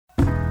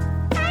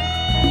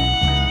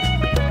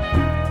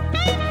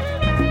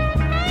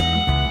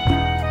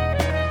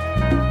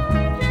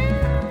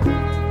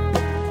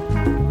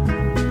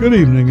Good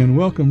evening and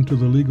welcome to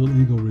the Legal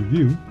Eagle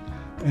Review,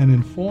 an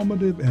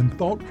informative and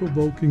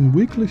thought-provoking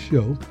weekly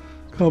show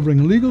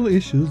covering legal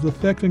issues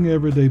affecting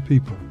everyday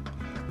people.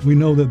 We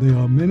know that there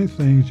are many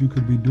things you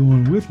could be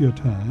doing with your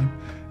time,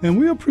 and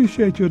we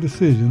appreciate your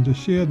decision to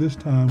share this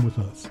time with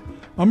us.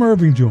 I'm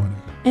Irving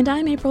Joyner. And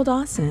I'm April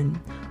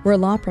Dawson. We're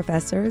law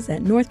professors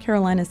at North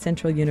Carolina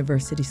Central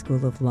University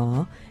School of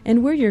Law,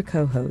 and we're your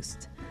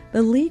co-hosts.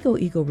 The Legal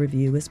Eagle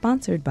Review is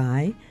sponsored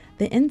by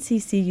the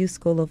NCCU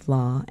School of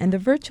Law and the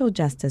Virtual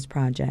Justice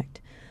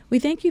Project. We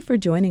thank you for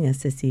joining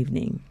us this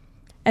evening.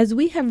 As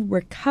we have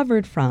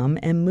recovered from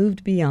and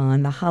moved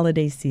beyond the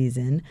holiday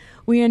season,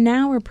 we are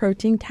now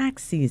approaching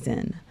tax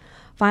season.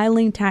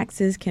 Filing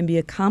taxes can be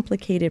a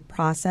complicated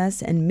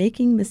process, and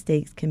making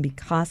mistakes can be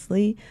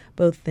costly,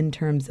 both in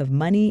terms of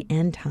money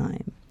and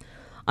time.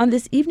 On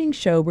this evening's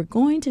show, we're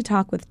going to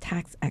talk with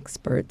tax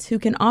experts who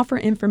can offer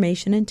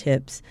information and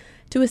tips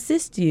to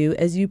assist you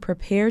as you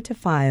prepare to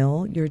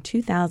file your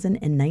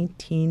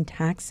 2019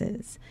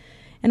 taxes.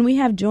 And we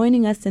have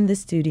joining us in the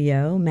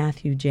studio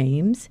Matthew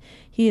James.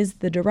 He is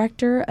the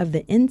director of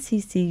the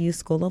NCCU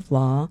School of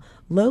Law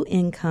Low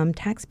Income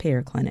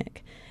Taxpayer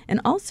Clinic. And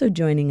also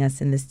joining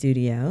us in the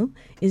studio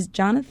is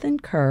Jonathan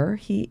Kerr.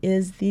 He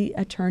is the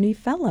attorney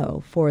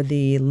fellow for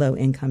the Low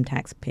Income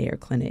Taxpayer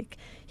Clinic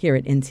here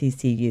at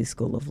NCCU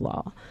School of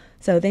Law.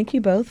 So thank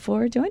you both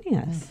for joining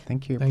us.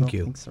 Thank you. Thank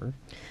you. Thanks, sir.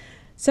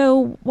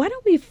 So why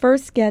don't we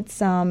first get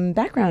some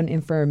background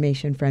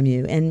information from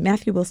you? And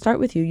Matthew, we'll start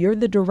with you. You're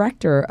the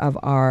director of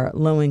our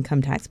Low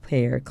Income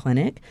Taxpayer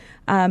Clinic.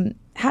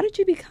 How did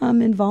you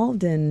become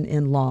involved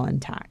in law and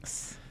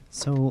tax?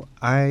 So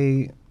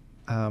I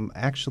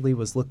actually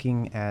was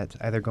looking at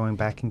either going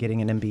back and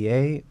getting an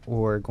MBA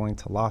or going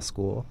to law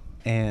school.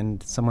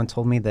 And someone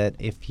told me that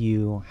if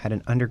you had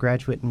an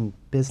undergraduate in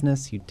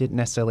business, you didn't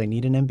necessarily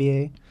need an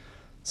MBA.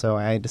 So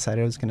I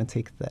decided I was going to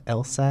take the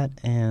LSAT,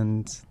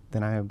 and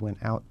then I went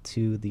out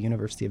to the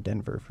University of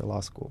Denver for law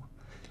school.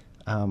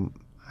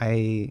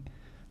 I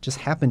just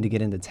happened to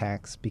get into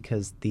tax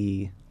because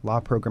the law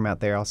program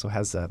out there also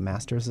has a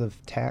master's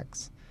of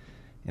tax.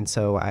 And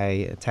so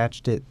I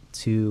attached it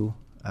to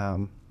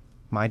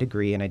my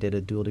degree, and I did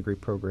a dual degree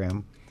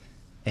program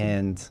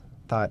and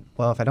thought,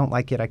 well, if I don't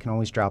like it, I can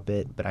always drop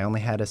it, but I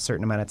only had a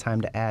certain amount of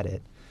time to add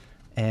it.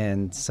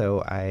 And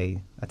so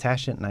I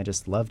attached it, and I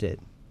just loved it.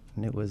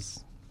 And it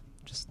was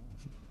just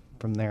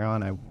from there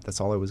on,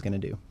 that's all I was going to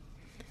do.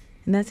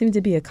 And that seems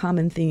to be a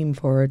common theme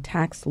for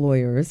tax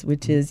lawyers,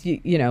 which is,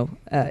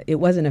 it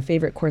wasn't a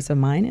favorite course of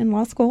mine in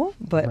law school,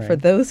 but Right. for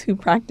those who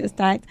practice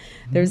tax,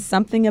 there's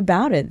something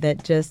about it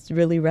that just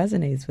really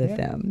resonates with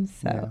them.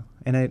 So,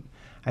 yeah.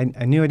 And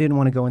I knew I didn't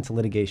want to go into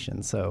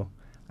litigation, so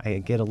I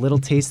get a little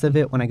taste of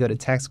it when I go to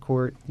tax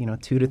court,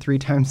 2 to 3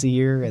 times a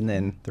year, and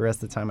then the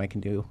rest of the time I can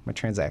do my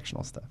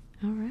transactional stuff.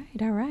 All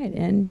right.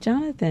 And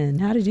Jonathan,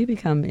 how did you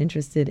become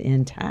interested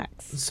in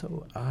tax?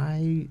 So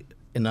I,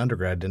 in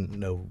undergrad, didn't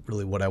know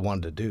really what I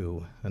wanted to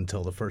do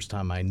until the first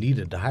time I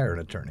needed to hire an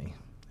attorney.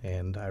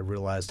 And I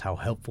realized how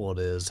helpful it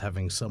is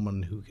having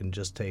someone who can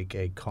just take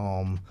a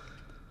calm,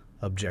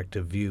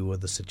 objective view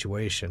of the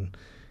situation.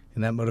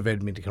 And that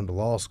motivated me to come to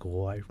law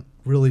school. I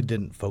really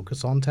didn't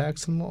focus on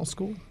tax in law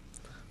school.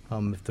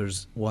 If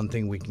there's one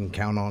thing we can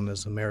count on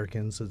as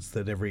Americans, it's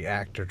that every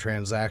act or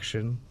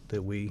transaction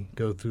that we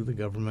go through, the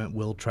government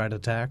will try to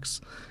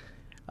tax.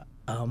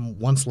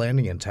 Once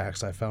landing in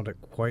tax, I found it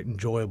quite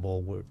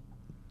enjoyable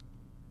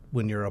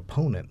when your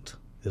opponent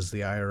is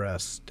the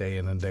IRS day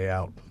in and day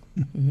out.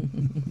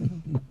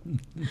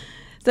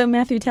 So,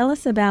 Matthew, tell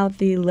us about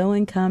the Low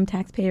Income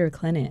Taxpayer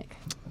Clinic.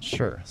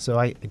 Sure. So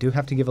I do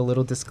have to give a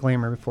little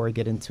disclaimer before I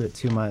get into it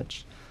too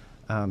much.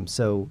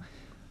 So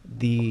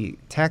the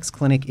tax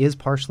clinic is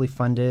partially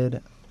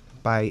funded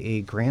by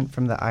a grant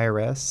from the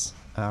IRS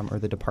or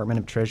the Department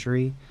of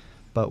Treasury,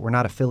 but we're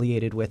not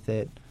affiliated with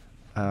it.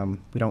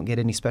 We don't get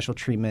any special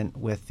treatment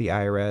with the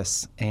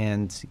IRS,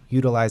 and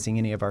utilizing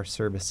any of our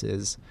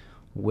services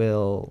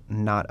will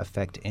not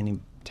affect any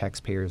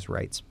taxpayers'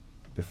 rights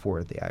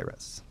before the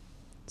IRS.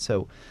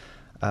 So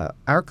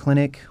our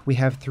clinic, we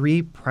have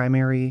 3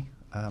 primary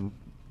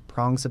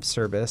prongs of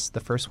service. The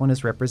first one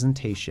is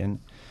representation,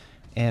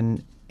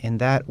 and in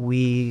that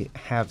we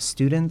have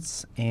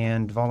students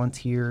and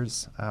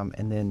volunteers,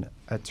 and then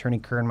Attorney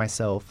Kerr and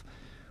myself.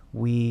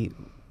 We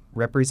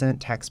represent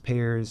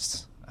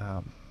taxpayers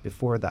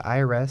before the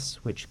IRS,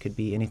 which could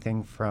be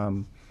anything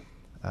from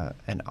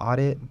an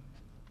audit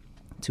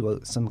to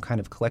some kind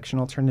of collection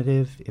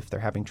alternative if they're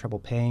having trouble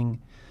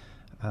paying,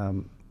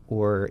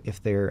 or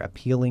if they're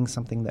appealing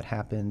something that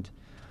happened.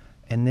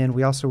 And then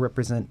we also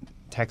represent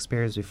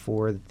taxpayers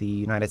before the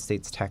United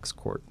States Tax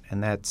Court,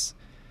 and that's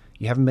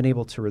you haven't been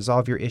able to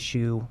resolve your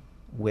issue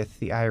with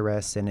the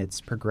IRS, and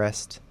it's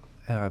progressed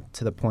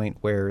to the point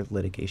where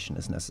litigation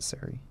is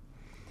necessary.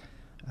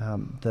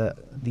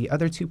 The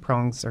other 2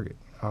 prongs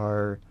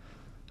are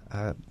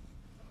a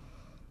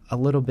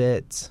little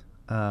bit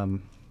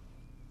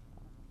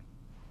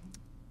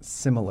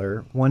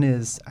similar. One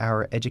is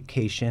our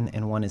education,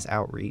 and one is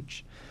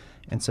outreach.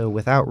 And so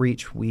with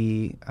outreach,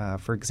 we,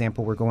 for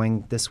example, we're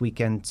going this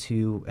weekend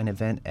to an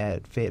event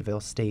at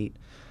Fayetteville State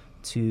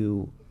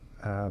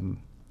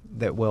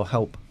that will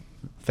help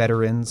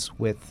veterans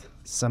with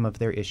some of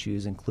their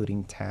issues,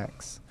 including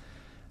tax.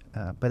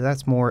 But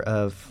that's more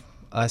of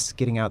us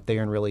getting out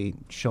there and really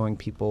showing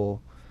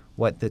people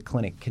what the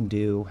clinic can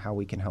do, how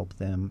we can help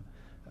them.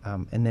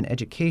 And then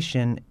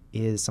education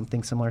is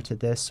something similar to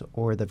this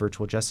or the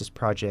Virtual Justice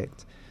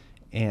Project.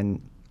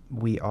 And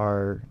we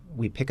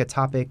pick a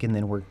topic, and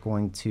then we're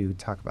going to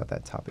talk about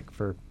that topic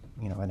for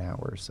an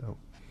hour or so.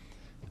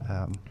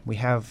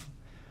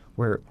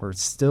 We're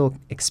still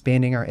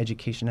expanding our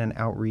education and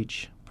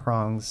outreach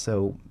prongs,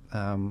 so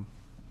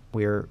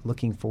we're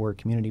looking for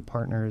community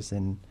partners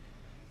and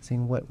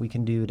seeing what we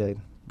can do to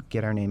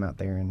get our name out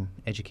there and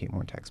educate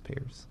more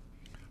taxpayers.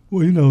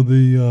 Well,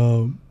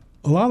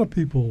 a lot of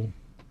people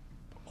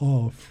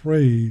are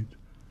afraid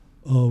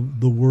of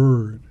the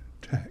word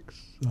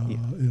tax.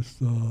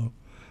 It's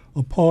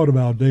a part of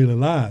our daily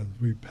lives.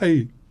 We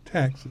pay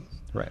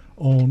taxes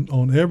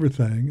on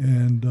everything,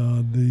 and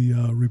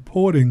the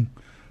reporting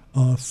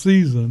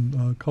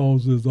season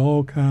causes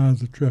all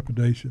kinds of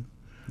trepidation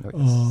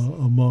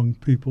among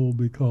people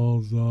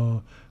because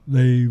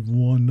they've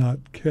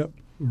not kept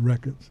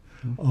records.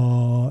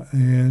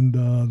 And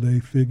they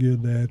figure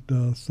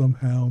that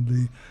somehow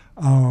the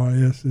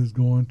IRS is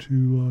going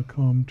to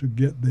come to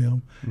get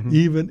them,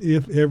 even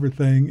if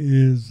everything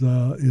is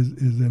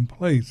in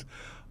place.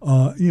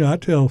 I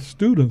tell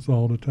students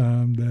all the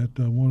time that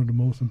one of the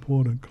most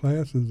important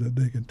classes that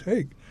they can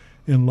take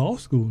in law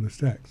school is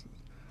taxes.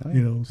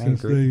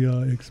 Since they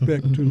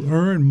expect to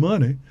earn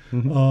money,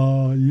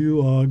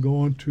 you are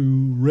going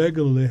to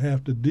regularly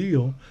have to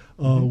deal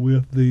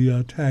with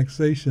the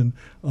taxation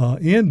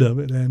end of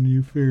it, and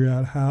you figure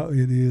out how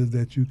it is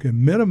that you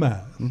can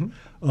minimize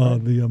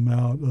the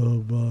amount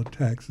of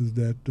taxes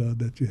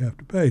that you have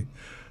to pay.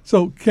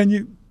 So can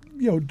you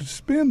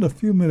spend a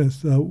few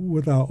minutes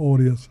with our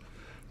audience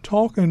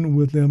talking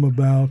with them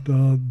about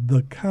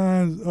the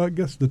kinds, I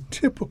guess, the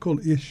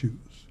typical issues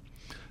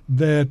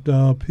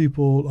that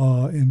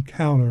people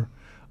encounter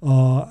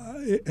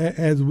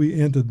as we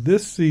enter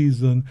this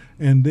season,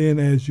 and then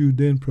as you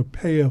then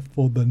prepare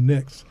for the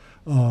next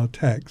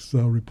tax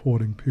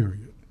reporting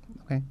period?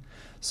 Okay.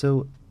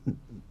 So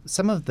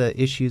some of the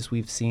issues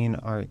we've seen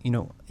are,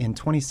 in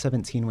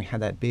 2017 we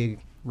had that big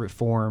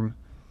reform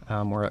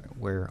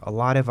where a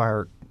lot of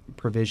our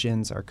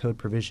provisions, our code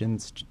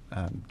provisions,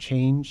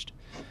 changed.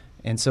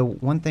 And so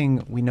one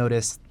thing we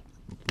noticed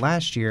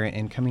last year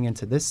and coming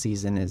into this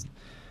season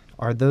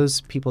are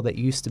those people that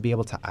used to be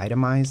able to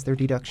itemize their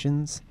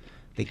deductions,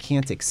 they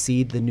can't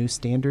exceed the new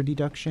standard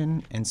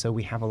deduction. And so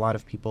we have a lot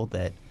of people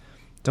that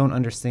don't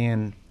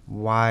understand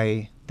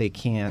why they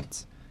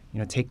can't,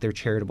 take their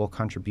charitable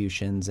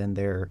contributions and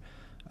their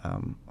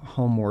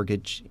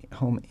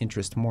home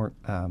interest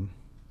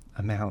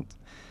amount.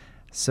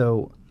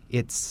 So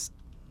it's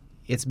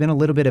been a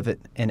little bit of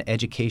an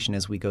education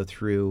as we go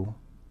through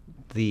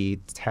the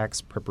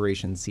tax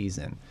preparation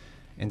season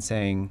and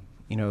saying,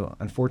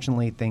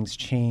 unfortunately, things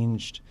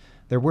changed.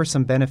 There were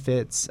some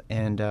benefits,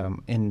 and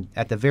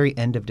at the very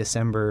end of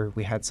December,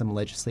 we had some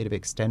legislative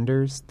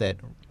extenders that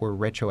were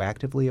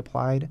retroactively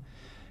applied.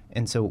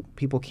 And so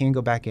people can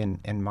go back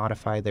and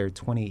modify their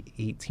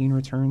 2018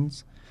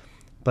 returns.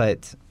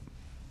 But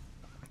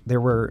there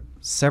were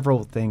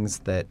several things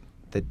that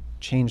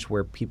changed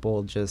where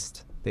people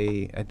just,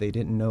 they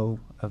didn't know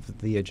of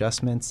the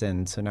adjustments,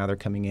 and so now they're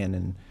coming in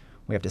and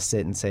we have to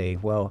sit and say,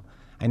 well,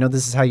 I know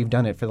this is how you've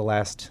done it for the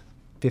last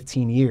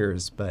 15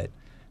 years, but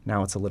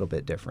now it's a little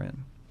bit different.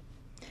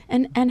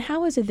 And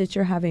how is it that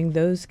you're having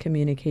those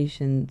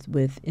communications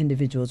with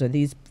individuals? Are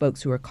these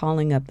folks who are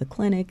calling up the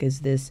clinic?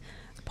 Is this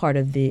part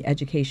of the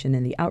education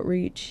and the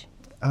outreach?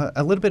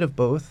 A little bit of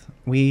both.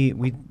 We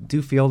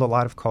do field a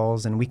lot of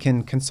calls, and we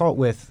can consult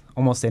with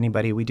almost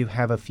anybody. We do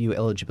have a few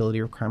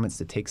eligibility requirements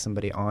to take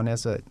somebody on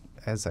as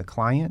a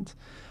client,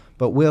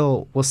 but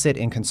we'll sit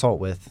and consult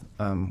with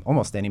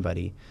almost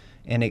anybody.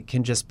 And it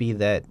can just be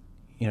that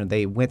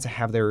they went to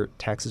have their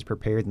taxes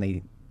prepared and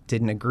they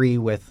didn't agree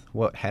with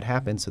what had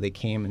happened, so they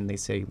came and they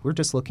say, we're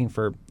just looking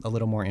for a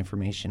little more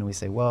information. And we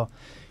say, well,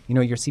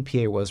 your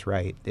CPA was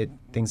right.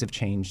 Things have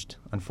changed.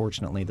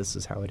 Unfortunately, this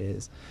is how it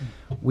is.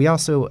 We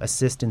also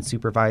assist in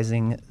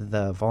supervising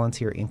the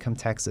Volunteer Income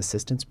Tax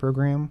Assistance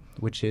Program,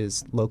 which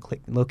is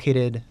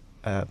located,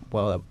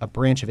 a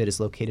branch of it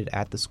is located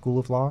at the School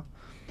of Law.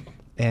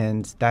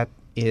 And that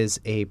is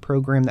a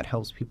program that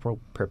helps people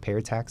prepare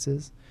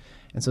taxes.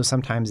 And so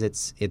sometimes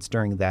it's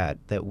during that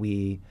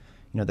we,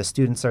 the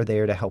students are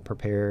there to help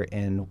prepare,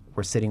 and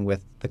we're sitting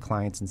with the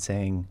clients and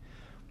saying,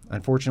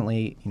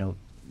 unfortunately,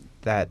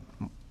 that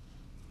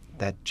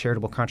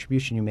charitable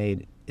contribution you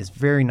made is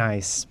very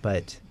nice,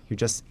 but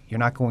you're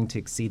not going to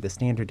exceed the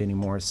standard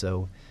anymore.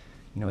 So,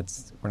 we're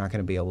not going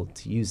to be able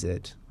to use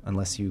it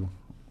unless you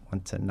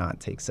want to not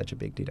take such a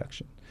big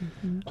deduction.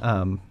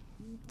 Mm-hmm.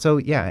 So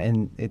yeah,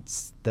 and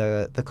it's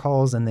the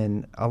calls, and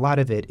then a lot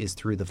of it is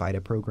through the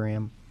VITA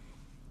program,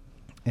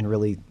 and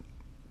really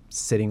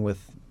sitting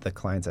with the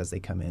clients as they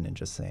come in and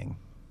just saying,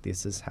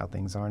 this is how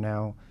things are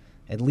now,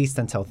 at least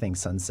until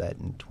things sunset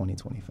in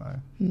 2025.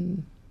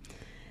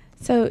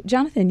 So,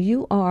 Jonathan,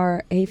 you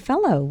are a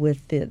fellow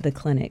with the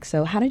clinic.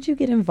 So how did you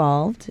get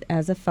involved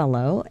as a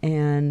fellow,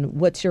 and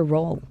what's your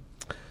role?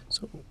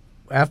 So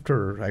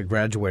after I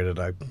graduated,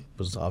 I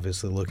was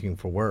obviously looking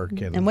for work.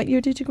 And what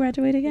year did you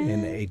graduate again?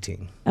 In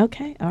 18.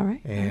 Okay, all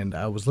right. And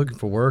I was looking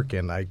for work,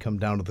 and I come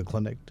down to the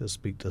clinic to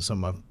speak to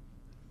some of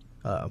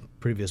my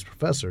previous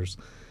professors,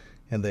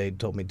 and they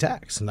told me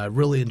tax. And I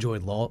really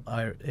enjoyed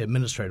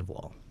administrative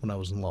law when I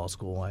was in law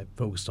school. I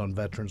focused on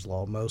veterans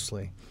law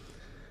mostly.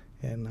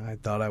 And I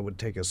thought I would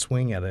take a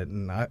swing at it,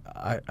 and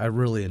I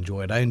really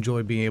enjoyed it. I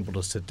enjoy being able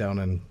to sit down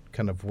and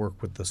kind of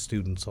work with the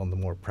students on the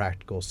more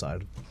practical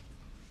side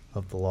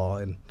of the law.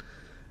 And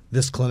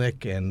this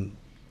clinic and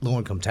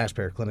low-income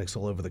taxpayer clinics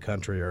all over the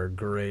country are a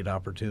great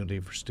opportunity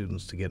for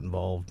students to get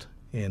involved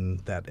in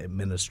that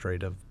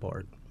administrative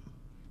part.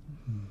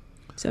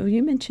 So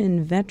you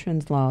mentioned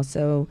veterans law.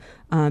 So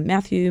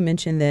Matthew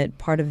mentioned that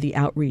part of the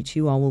outreach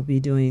you all will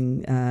be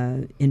doing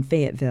in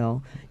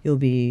Fayetteville, you'll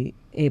be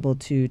able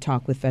to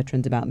talk with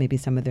veterans about maybe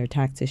some of their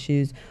tax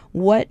issues.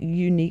 What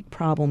unique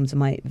problems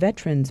might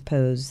veterans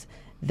pose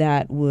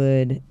that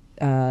would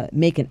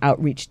make an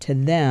outreach to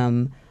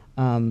them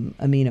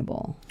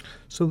amenable?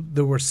 So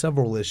there were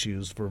several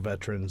issues for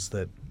veterans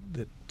that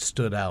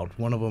stood out.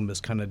 One of them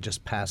is kind of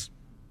just passed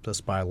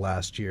us by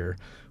last year.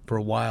 For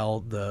a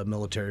while, the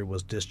military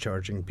was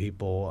discharging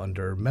people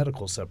under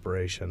medical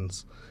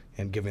separations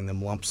and giving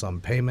them lump sum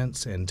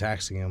payments and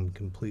taxing them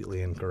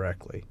completely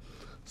incorrectly.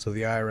 So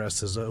the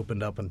IRS has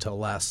opened up until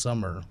last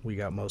summer. We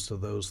got most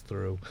of those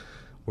through,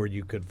 where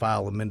you could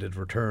file amended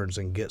returns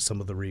and get some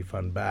of the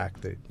refund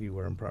back that you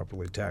were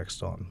improperly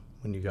taxed on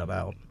when you got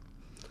out.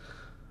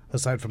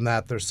 Aside from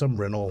that, there's some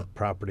rental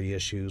property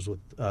issues with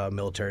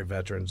military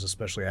veterans,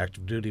 especially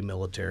active duty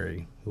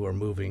military, who are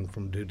moving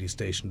from duty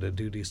station to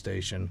duty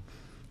station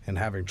and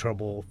having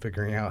trouble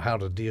figuring out how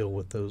to deal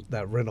with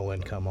that rental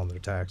income on their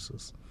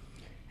taxes.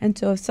 And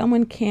so if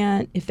someone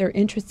if they're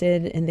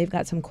interested and they've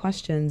got some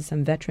questions,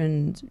 some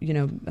veterans,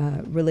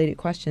 related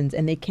questions,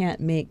 and they can't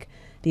make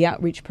the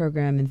outreach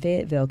program in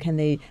Fayetteville,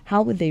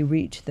 how would they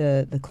reach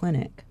the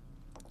clinic?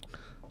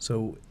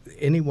 So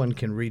anyone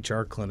can reach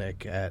our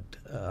clinic at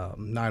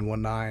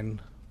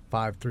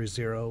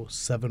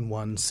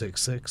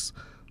 919-530-7166.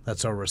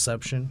 That's our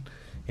reception.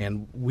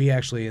 And we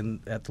actually,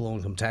 at the Low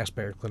Income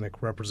Taxpayer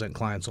Clinic, represent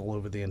clients all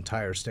over the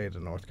entire state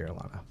of North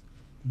Carolina.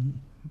 Mm-hmm.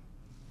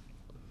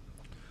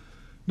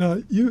 Now,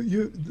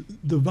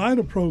 the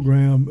VITA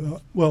program,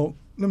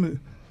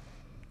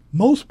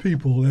 most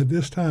people at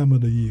this time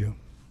of the year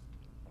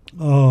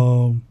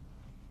are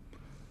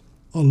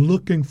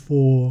looking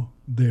for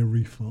their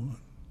refund.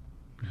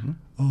 Mm-hmm.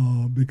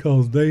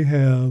 Because they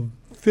have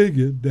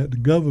figured that the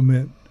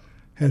government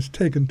has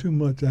taken too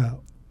much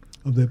out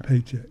of their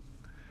paycheck,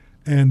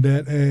 and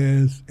that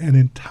as an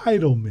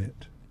entitlement,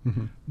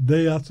 mm-hmm.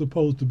 they are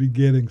supposed to be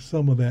getting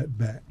some of that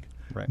back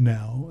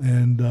now.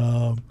 And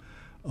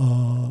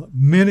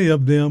many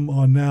of them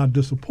are now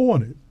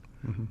disappointed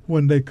mm-hmm.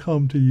 when they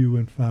come to you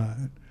and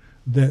find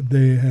that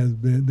there's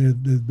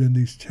been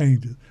these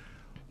changes.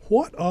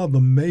 What are the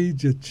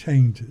major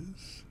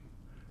changes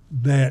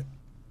that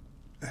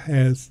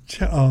has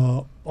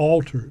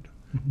altered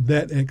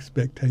that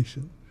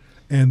expectation,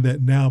 and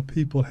that now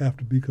people have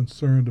to be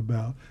concerned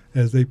about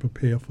as they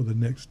prepare for the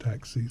next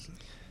tax season?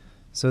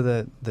 So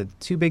the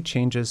two big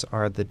changes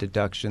are the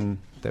deduction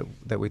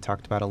that we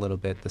talked about a little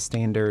bit, the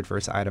standard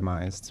versus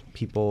itemized.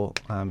 People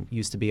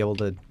used to be able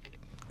to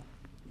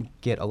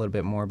get a little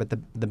bit more, but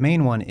the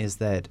main one is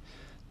that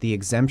the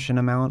exemption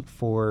amount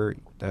for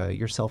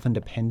your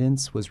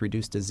self-independence was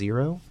reduced to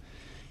 0.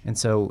 And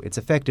so it's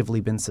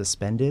effectively been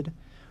suspended,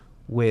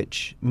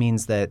 which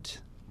means that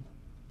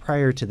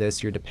prior to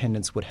this, your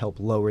dependents would help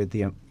lower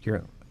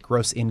your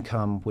gross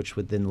income, which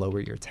would then lower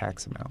your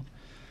tax amount.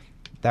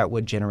 That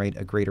would generate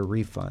a greater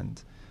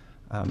refund.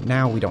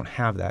 Now we don't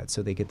have that,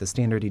 so they get the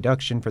standard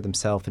deduction for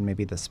themselves and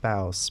maybe the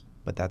spouse,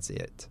 but that's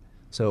it.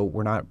 So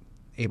we're not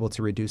able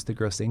to reduce the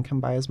gross income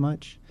by as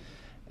much.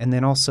 And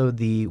then also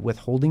the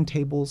withholding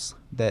tables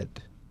that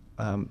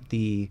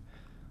the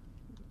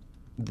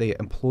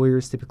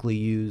employers typically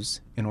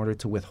use in order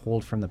to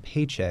withhold from the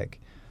paycheck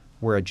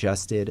were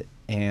adjusted,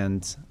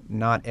 and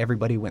not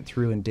everybody went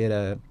through and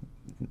did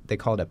they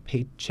call it a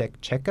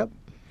paycheck checkup.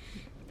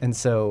 And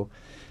so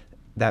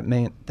that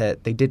meant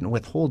that they didn't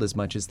withhold as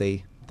much as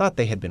they thought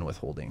they had been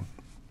withholding.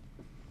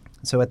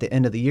 So at the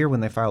end of the year when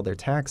they filed their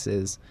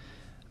taxes,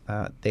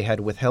 they had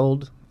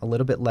withheld a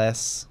little bit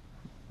less.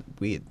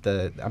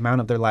 The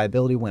amount of their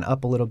liability went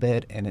up a little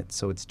bit, and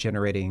it's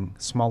generating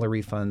smaller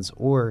refunds.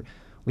 Or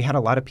we had a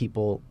lot of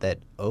people that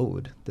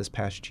owed this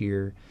past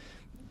year.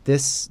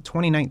 This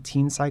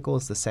 2019 cycle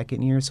is the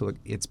second year, so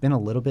it's been a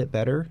little bit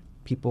better.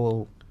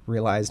 People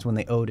realized when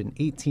they owed in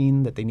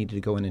 18 that they needed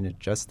to go in and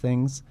adjust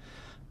things.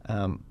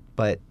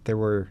 But there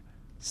were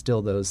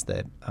still those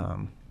that,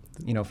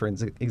 for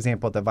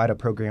example, at the VITA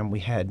program,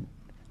 we had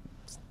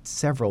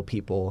several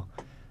people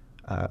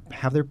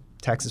have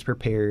taxes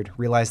prepared,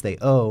 realize they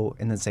owe,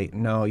 and then say,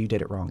 no, you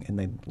did it wrong, and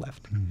they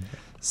left.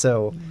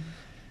 So,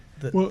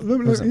 well,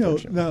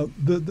 now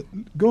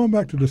going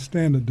back to the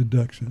standard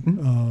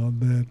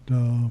deduction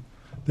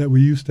that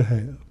we used to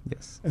have,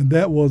 yes, and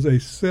that was a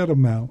set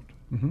amount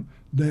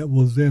that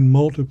was then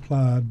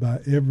multiplied by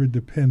every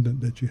dependent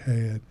that you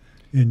had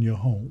in your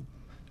home.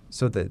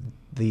 So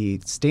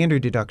the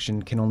standard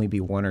deduction can only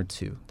be one or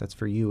two. That's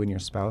for you and your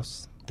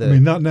spouse. I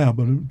mean, not now,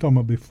 but I'm talking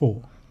about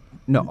before.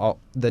 No,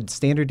 the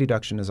standard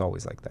deduction is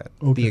always like that.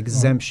 Okay, the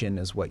exemption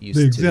is what used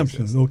the to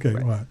exemption. exist. Okay,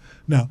 right.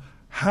 Now,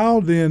 how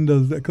then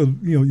does that? Because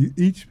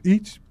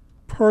each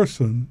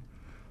person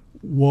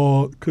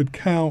could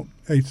count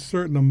a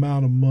certain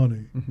amount of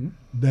money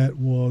that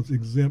was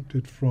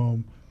exempted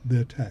from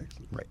their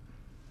taxes. Right.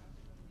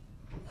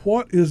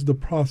 What is the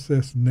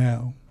process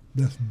now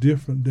that's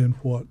different than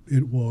what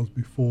it was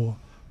before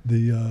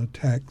the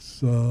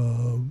Tax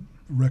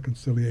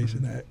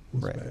Reconciliation Act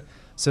was passed?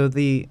 So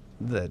the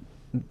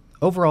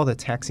overall, the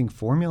taxing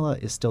formula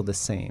is still the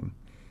same.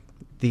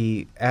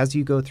 As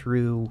you go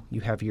through,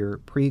 you have your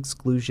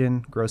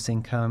pre-exclusion gross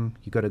income.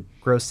 You go to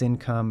gross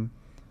income.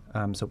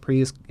 So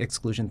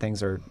pre-exclusion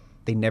things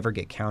they never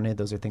get counted.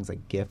 Those are things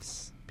like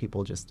gifts.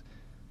 People just,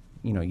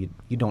 you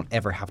don't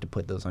ever have to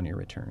put those on your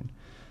return.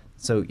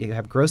 So you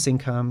have gross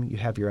income. You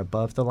have your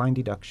above-the-line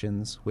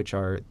deductions, which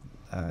are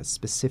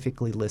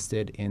specifically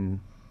listed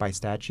by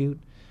statute,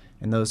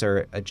 and those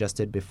are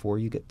adjusted before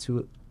you get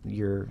to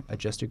your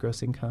adjusted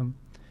gross income.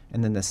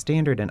 And then the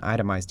standard and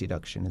itemized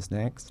deduction is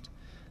next.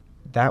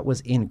 That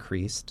was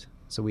increased,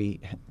 so we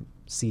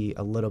see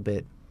a little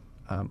bit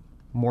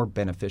more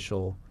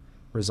beneficial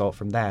result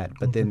from that.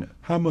 But then,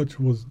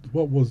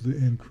 what was the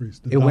increase?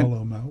 The dollar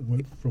amount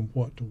went from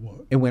what to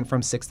what? It went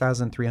from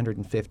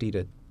 $6,350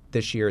 to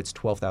this year it's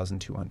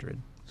 $12,200.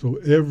 So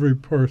every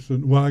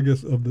person, well, I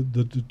guess of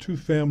the two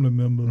family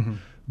members,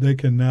 they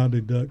can now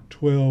deduct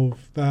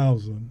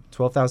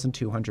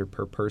 $12,200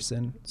 per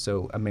person.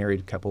 So a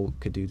married couple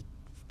could do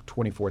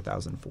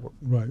 $24,000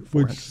 right,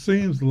 which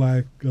seems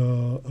like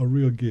a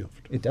real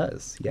gift. It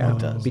does, yeah, it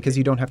does, because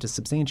you don't have to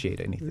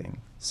substantiate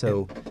anything.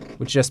 So,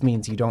 which just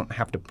means you don't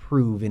have to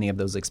prove any of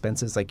those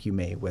expenses like you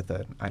may with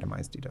an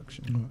itemized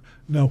deduction.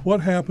 Now, what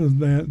happens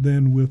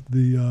then with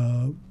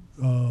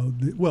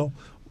well,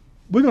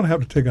 we're going to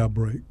have to take our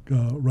break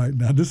right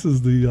now. This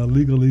is the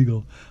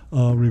Legal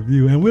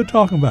Review, and we're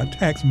talking about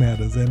tax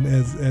matters. And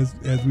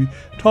as we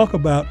talk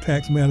about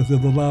tax matters,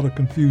 there's a lot of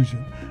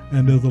confusion,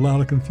 and there's a lot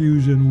of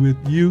confusion with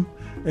you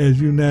as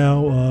you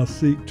now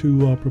seek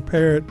to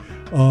prepare it.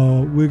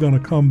 We're going to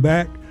come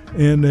back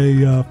in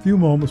a few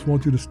moments.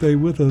 Want you to stay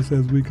with us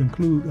as we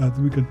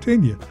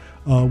continue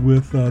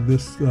with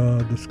this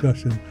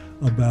discussion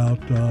about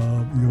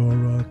your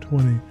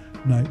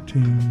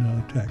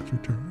 2019 tax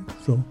return.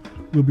 So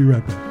we'll be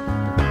right back.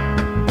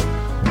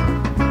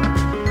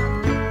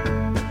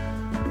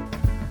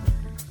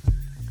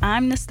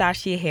 I'm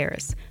Nastasia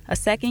Harris, a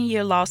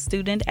second-year law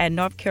student at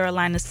North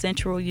Carolina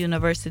Central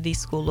University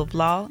School of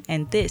Law,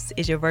 and this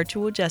is your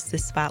Virtual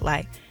Justice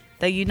Spotlight.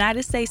 The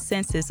United States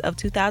Census of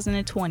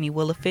 2020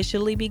 will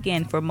officially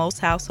begin for most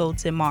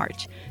households in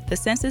March. The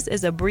census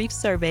is a brief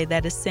survey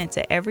that is sent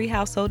to every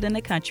household in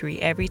the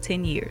country every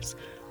 10 years.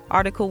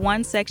 Article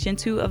 1, Section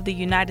 2 of the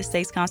United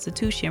States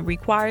Constitution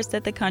requires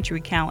that the country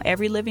count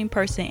every living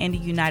person in the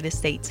United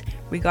States,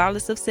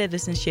 regardless of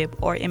citizenship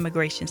or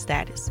immigration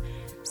status.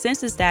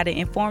 Census data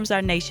informs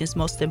our nation's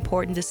most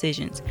important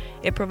decisions.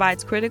 It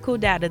provides critical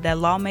data that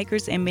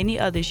lawmakers and many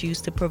others use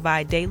to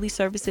provide daily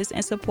services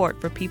and support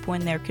for people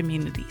in their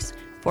communities.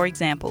 For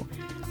example,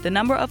 the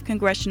number of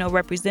congressional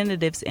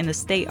representatives in a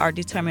state are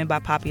determined by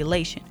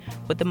population,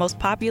 with the most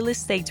populous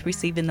states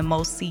receiving the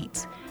most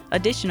seats.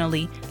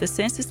 Additionally, the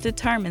census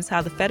determines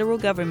how the federal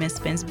government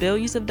spends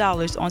billions of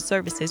dollars on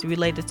services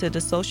related to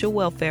the social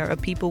welfare of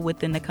people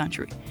within the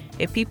country.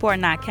 If people are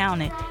not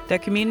counted, their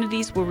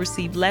communities will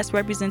receive less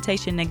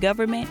representation in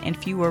government and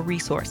fewer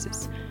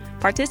resources.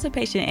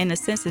 Participation in the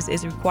census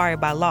is required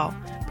by law.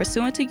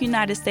 Pursuant to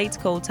United States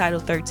Code Title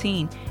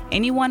 13,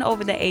 anyone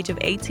over the age of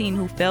 18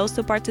 who fails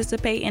to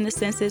participate in the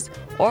census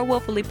or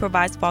willfully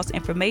provides false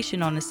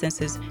information on the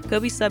census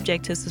could be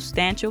subject to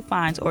substantial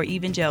fines or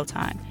even jail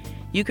time.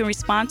 You can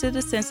respond to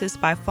the census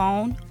by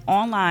phone,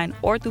 online,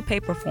 or through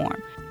paper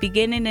form.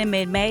 Beginning in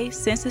mid-May,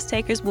 census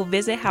takers will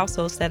visit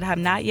households that have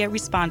not yet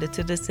responded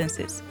to the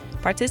census.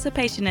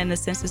 Participation in the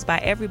census by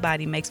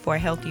everybody makes for a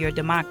healthier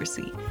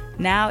democracy.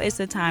 Now is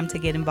the time to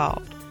get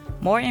involved.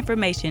 More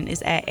information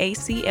is at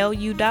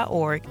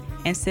aclu.org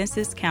and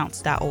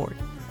censuscounts.org.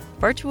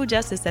 Virtual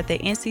Justice at the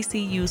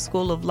NCCU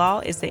School of Law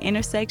is the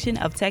intersection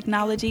of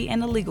technology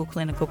and a legal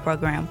clinical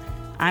program.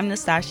 I'm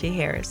Nastasia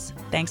Harris.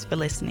 Thanks for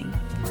listening.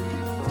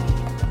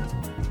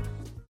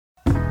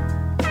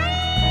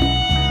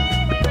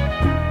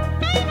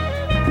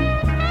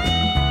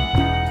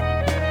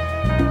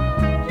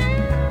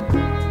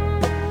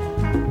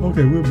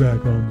 Okay, we're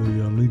back on the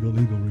Legal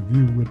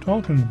Review. We're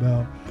talking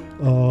about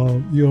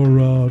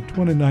your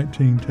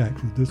 2019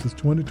 taxes. This is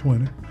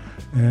 2020,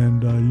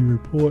 and you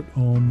report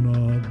on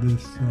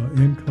this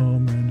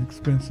income and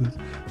expenses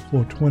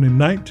for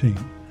 2019.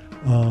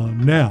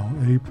 Now,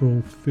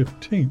 April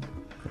 15th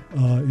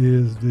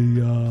is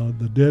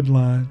the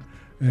deadline,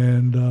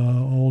 and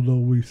although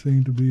we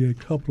seem to be a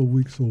couple of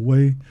weeks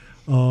away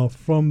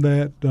from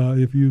that,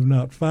 if you've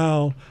not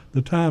filed,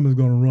 the time is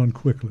going to run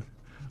quickly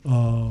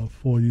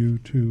for you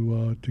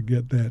to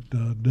get that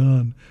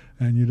done,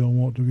 and you don't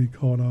want to be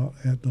caught out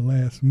at the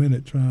last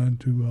minute trying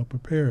to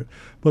prepare it.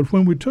 But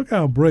when we took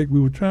our break,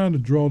 we were trying to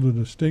draw the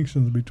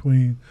distinctions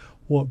between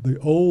what the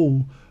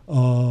old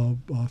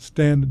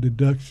standard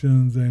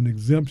deductions and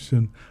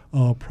exemption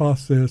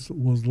process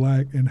was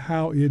like and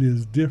how it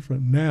is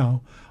different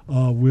now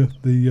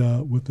with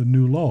the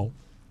new law.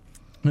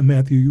 And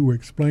Matthew, you were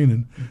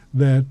explaining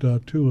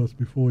that to us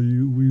before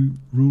we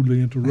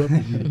rudely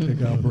interrupted you to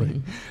take our break.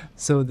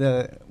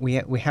 So we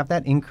have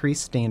that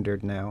increased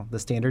standard now, the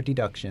standard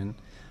deduction,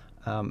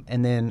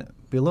 and then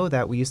below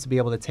that we used to be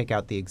able to take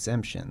out the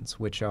exemptions,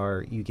 which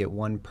are you get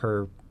one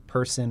per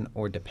person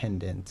or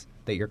dependent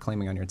that you're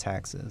claiming on your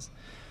taxes.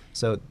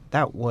 So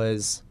that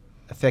was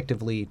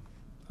effectively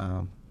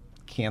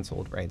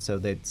canceled, right? So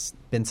that's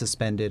been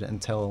suspended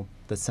until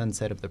the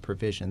sunset of the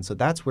provision. So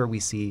that's where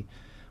we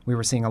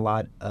were seeing a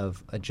lot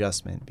of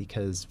adjustment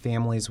because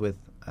families with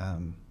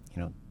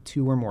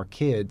 2 or more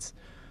kids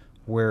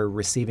were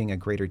receiving a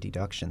greater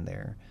deduction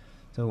there.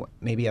 So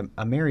maybe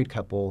a married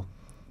couple,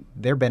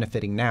 they're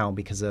benefiting now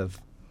because of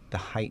the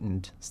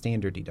heightened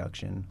standard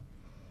deduction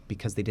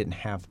because they didn't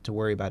have to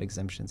worry about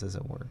exemptions, as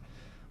it were.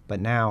 But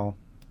now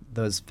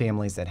those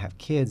families that have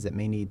kids that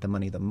may need the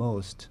money the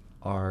most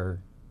are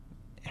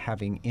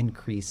having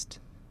increased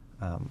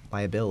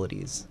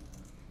liabilities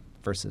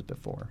versus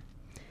before.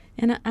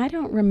 And I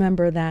don't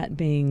remember that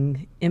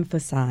being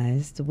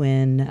emphasized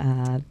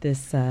when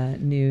this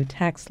new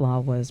tax law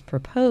was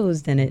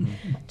proposed, and it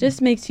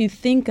just makes you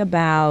think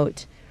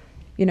about,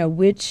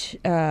 which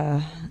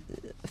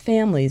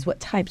families, what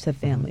types of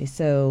families.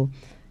 So,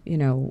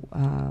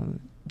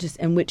 just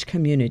in which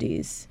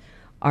communities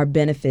are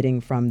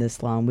benefiting from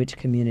this law and which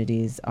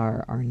communities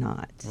are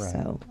not. Right.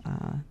 So,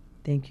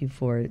 thank you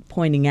for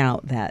pointing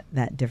out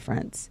that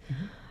difference.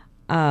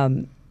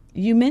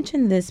 You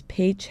mentioned this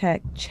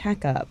paycheck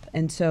checkup,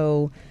 and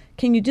so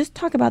can you just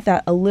talk about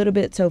that a little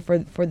bit? So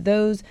for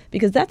those,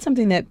 because that's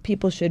something that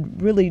people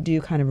should really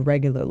do kind of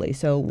regularly.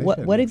 So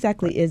what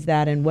exactly is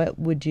that, and what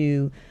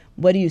do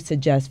you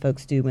suggest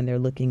folks do when they're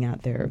looking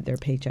at their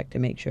paycheck to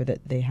make sure that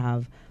they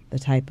have the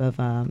type of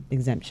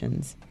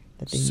exemptions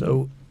that they need?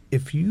 So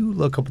if you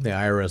look up on the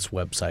IRS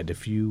website,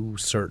 if you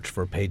search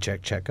for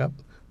paycheck checkup,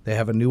 they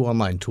have a new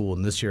online tool,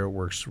 and this year it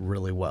works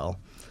really well.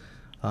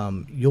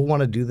 You'll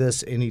want to do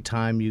this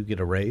anytime you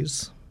get a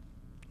raise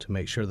to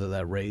make sure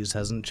that raise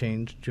hasn't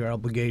changed your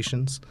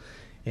obligations.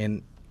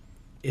 And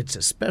it's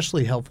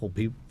especially helpful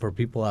for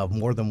people who have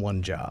more than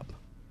one job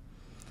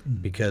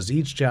because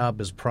each job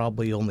is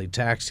probably only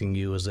taxing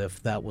you as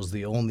if that was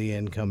the only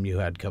income you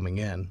had coming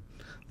in.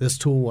 This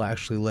tool will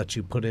actually let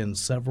you put in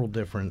several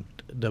different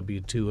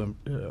W-2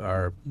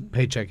 or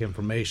paycheck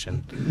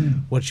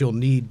information. What you'll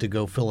need to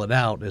go fill it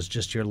out is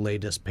just your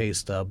latest pay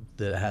stub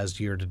that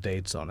has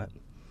year-to-dates on it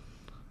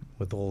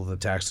with all of the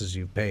taxes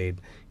you've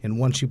paid. And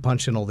once you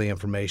punch in all the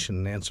information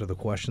and answer the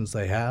questions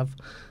they have,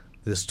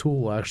 this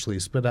tool will actually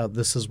spit out,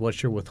 this is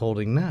what you're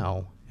withholding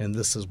now, and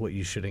this is what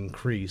you should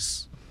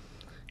increase.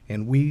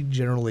 And we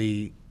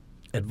generally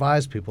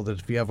advise people that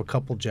if you have a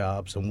couple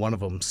jobs and one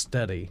of them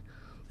steady,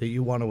 that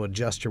you want to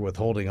adjust your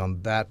withholding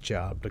on that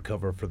job to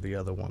cover for the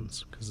other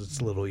ones because it's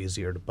a little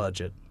easier to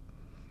budget.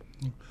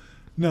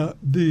 Now,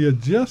 the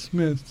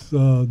adjustments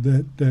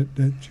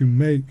that you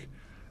make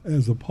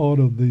as a part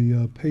of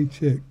the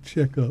paycheck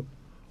checkup,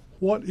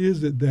 what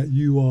is it that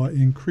you are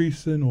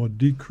increasing or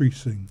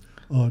decreasing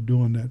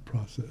during that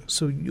process?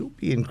 So you'll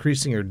be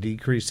increasing or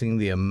decreasing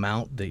the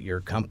amount that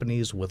your company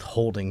is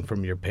withholding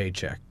from your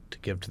paycheck to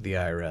give to the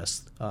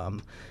IRS.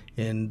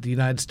 In the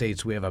United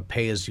States, we have a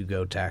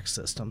pay-as-you-go tax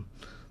system.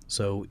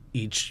 So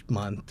each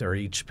month or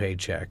each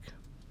paycheck,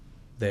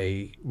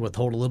 they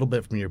withhold a little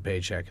bit from your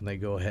paycheck and they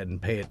go ahead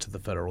and pay it to the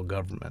federal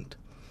government.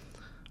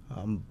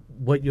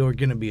 What you're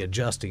going to be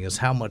adjusting is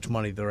how much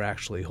money they're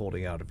actually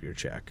holding out of your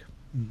check.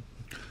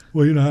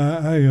 Well,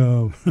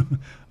 I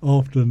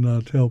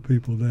often tell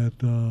people that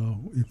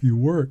if you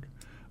work,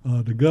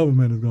 the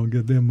government is going to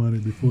get their money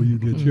before you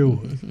get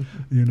yours,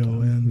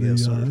 and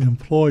Yes, the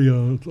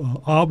employer is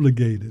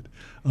obligated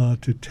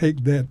to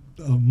take that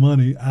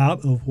money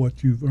out of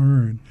what you've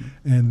earned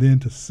and then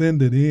to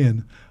send it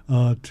in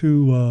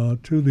to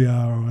the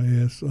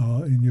IRS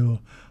in your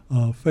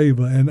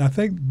favor. And I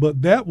think,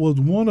 but that was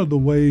one of the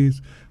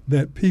ways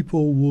that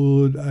people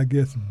would, I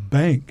guess,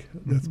 bank,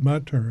 that's my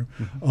term,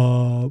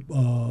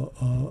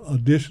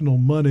 additional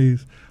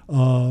monies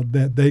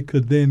that they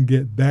could then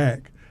get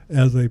back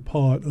as a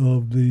part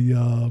of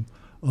the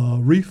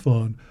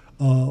refund.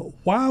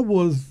 Why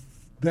was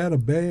that a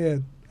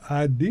bad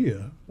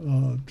idea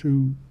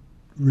to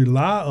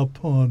rely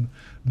upon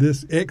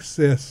this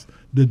excess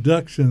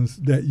deductions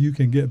that you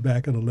can get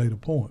back at a later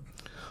point?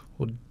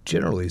 Well,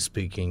 generally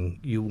speaking,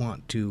 you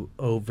want to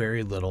owe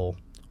very little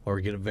or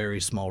get a very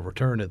small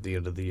return at the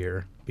end of the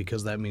year,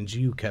 because that means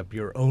you kept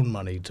your own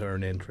money to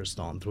earn interest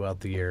on throughout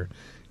the year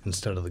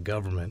instead of the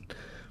government.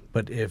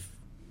 But if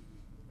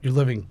you're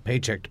living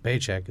paycheck to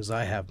paycheck, as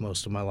I have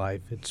most of my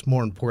life, it's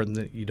more important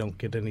that you don't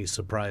get any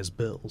surprise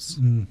bills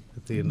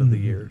at the end of the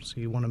year. So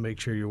you want to make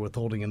sure you're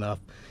withholding enough,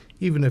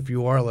 even if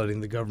you are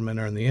letting the government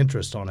earn the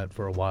interest on it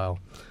for a while,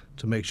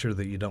 to make sure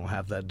that you don't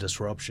have that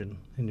disruption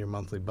in your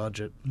monthly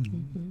budget.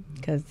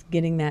 Because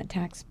getting that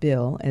tax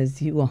bill,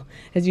 as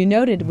you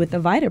noted with the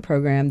VITA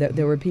program, that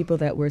there were people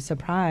that were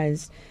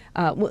surprised,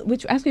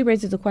 which actually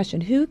raises a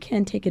question: who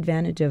can take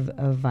advantage of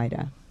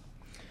VITA?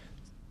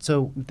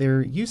 So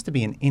there used to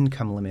be an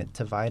income limit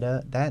to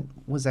VITA. That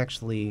was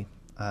actually,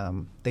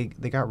 they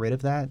got rid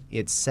of that.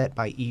 It's set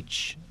by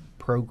each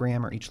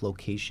program or each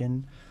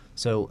location.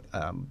 So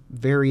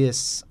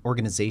various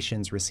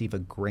organizations receive a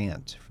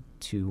grant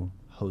to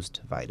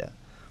host VITA,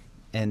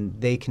 and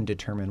they can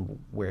determine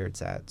where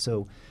it's at.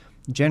 So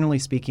generally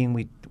speaking,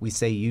 we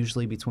say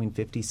usually between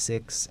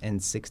 56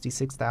 and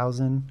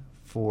 66,000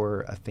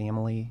 for a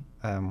family.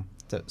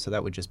 So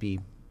that would just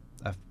be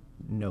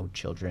no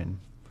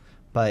children.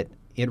 But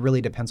it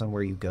really depends on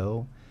where you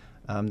go.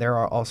 There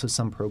are also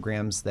some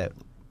programs that,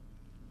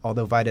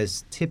 although VITA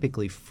is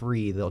typically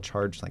free, they'll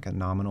charge like a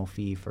nominal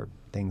fee for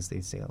things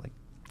they say like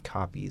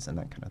copies and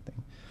that kind of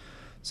thing.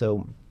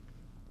 So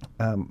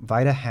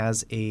VITA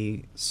has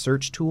a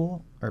search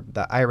tool, or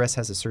the IRS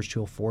has a search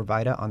tool for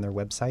VITA on their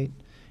website,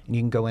 and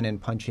you can go in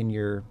and punch in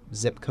your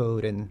zip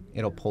code and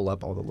it'll pull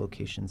up all the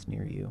locations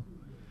near you.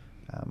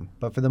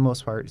 But for the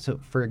most part, so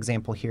for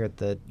example, here at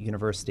the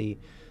university,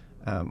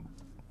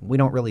 we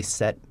don't really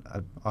set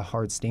a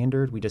hard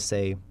standard. We just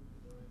say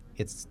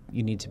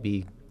you need to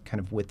be kind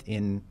of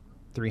within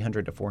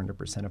 300 to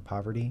 400% of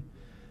poverty,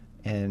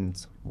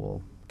 and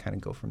we'll kind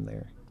of go from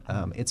there.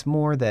 It's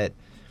more that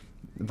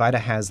VITA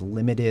has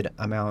limited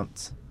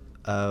amounts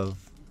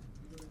of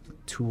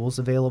tools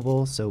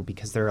available. So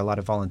because there are a lot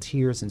of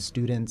volunteers and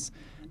students,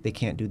 they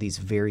can't do these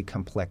very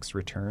complex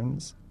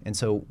returns. And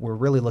so we're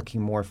really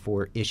looking more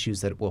for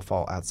issues that will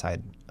fall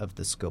outside of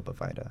the scope of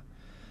VITA.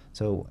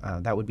 So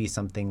that would be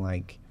something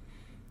like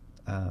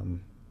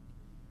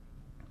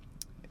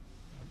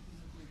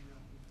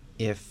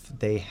if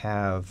they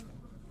have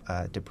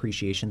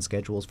depreciation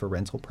schedules for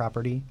rental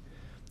property,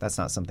 that's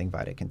not something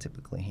VITA can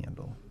typically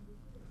handle.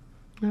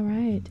 All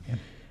right.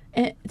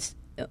 Yeah.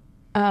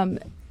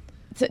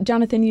 So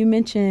Jonathan, you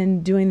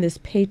mentioned doing this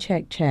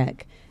paycheck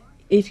check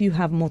if you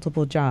have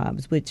multiple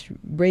jobs, which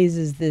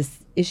raises this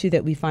issue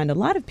that we find a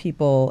lot of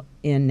people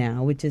in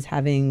now, which is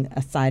having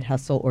a side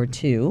hustle or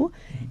two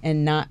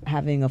and not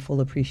having a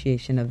full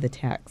appreciation of the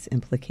tax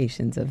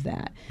implications of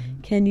that.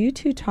 Can you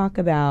two talk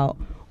about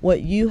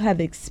what you have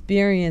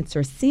experienced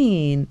or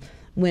seen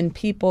when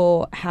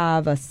people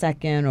have a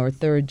second or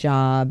third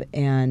job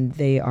and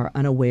they are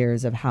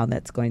unawares of how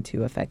that's going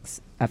to affect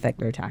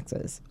their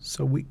taxes?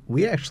 So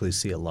we actually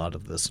see a lot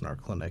of this in our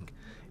clinic.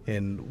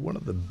 And one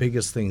of the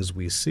biggest things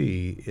we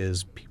see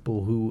is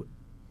people who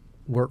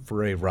work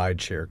for a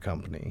rideshare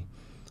company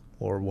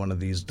or one of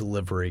these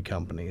delivery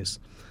companies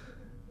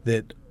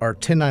that are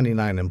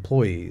 1099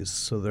 employees.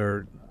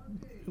 So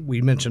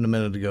we mentioned a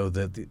minute ago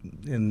that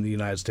in the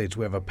United States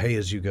we have a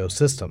pay-as-you-go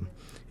system.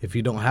 If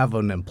you don't have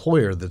an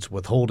employer that's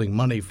withholding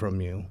money from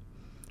you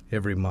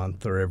every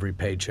month or every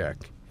paycheck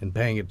and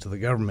paying it to the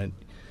government,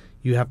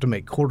 you have to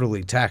make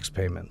quarterly tax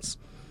payments.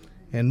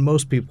 And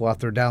most people out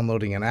there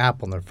downloading an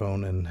app on their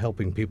phone and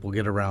helping people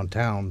get around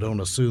town don't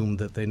assume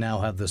that they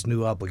now have this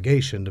new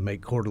obligation to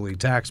make quarterly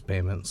tax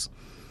payments.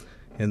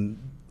 And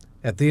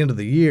at the end of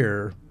the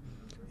year,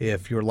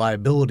 if your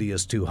liability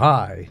is too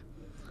high,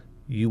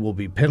 you will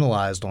be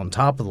penalized on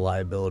top of the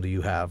liability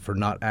you have for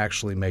not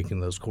actually making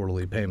those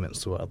quarterly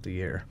payments throughout the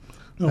year.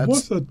 Now,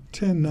 what's a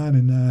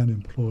 1099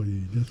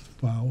 employee, just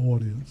for our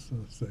audience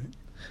sake?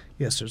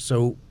 Yes, sir.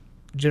 So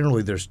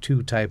generally there's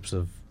two types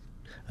of.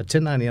 A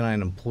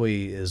 1099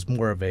 employee is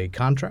more of a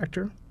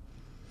contractor.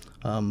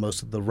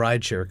 Most of the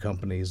rideshare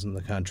companies in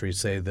the country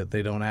say that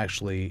they don't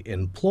actually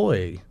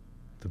employ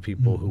the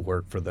people who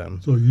work for them.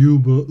 So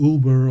Uber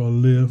or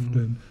Lyft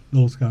and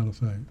those kind of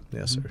things.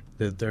 Yes, sir.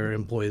 That their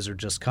employees are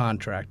just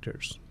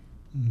contractors.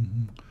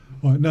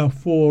 All right. Now,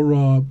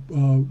 for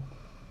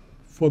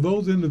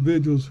those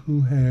individuals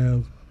who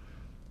have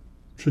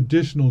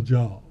traditional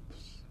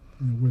jobs,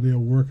 where they're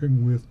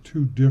working with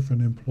two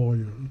different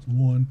employers,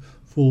 one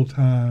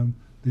full-time,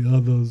 the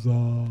others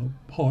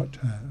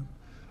part-time,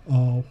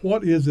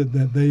 what is it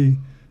that they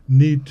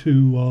need to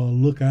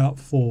look out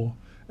for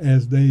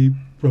as they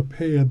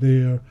prepare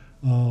their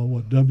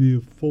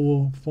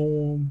W-4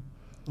 form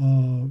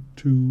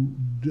to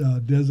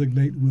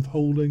designate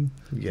withholding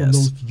from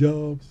those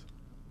jobs?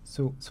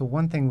 So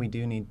one thing we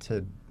do need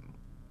to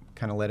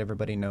kind of let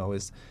everybody know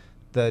is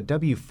the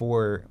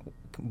W-4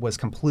 was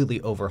completely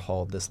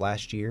overhauled this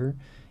last year.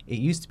 It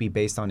used to be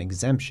based on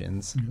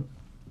exemptions.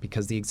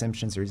 Because the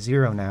exemptions are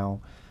zero now.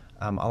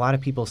 A lot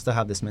of people still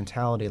have this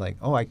mentality like,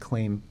 oh, I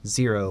claim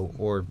 0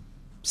 or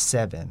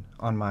 7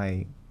 on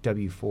my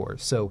W-4.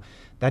 So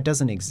that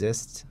doesn't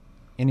exist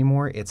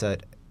anymore. It's a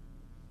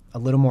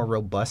little more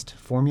robust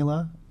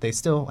formula. They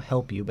still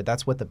help you, but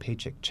that's what the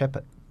paycheck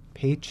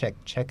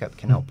checkup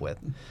can help with.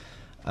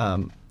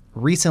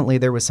 Recently,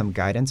 there was some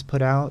guidance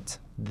put out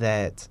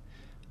that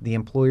the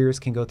employers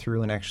can go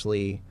through and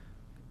actually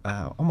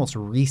almost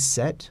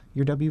reset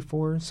your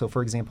W-4. So,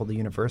 for example, the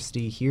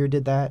university here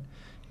did that.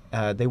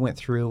 They went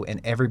through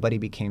and everybody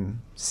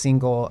became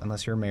single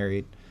unless you're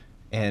married,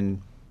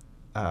 and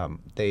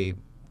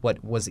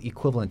what was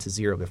equivalent to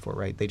 0 before,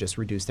 right? They just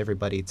reduced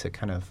everybody to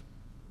kind of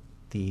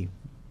the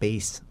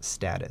base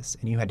status,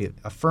 and you had to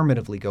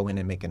affirmatively go in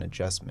and make an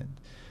adjustment,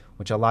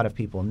 which a lot of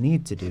people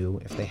need to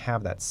do if they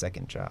have that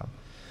second job.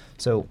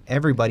 So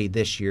everybody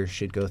this year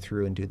should go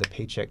through and do the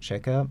paycheck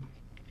checkup.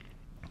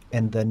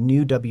 And the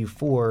new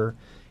W-4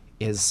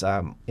 is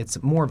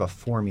it's more of a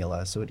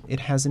formula. So it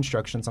has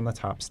instructions on the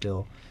top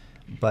still,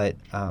 but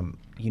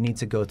you need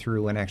to go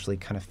through and actually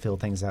kind of fill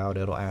things out.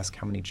 It'll ask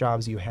how many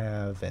jobs you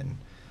have, and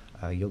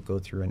you'll go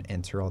through and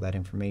enter all that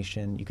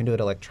information. You can do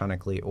it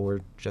electronically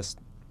or just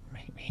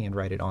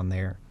handwrite it on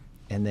there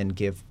and then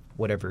give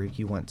whatever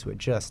you want to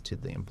adjust to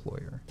the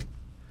employer.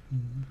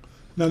 Mm-hmm.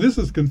 Now, this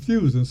is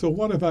confusing. So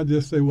what if I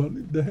just say, well,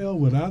 the hell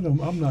with it,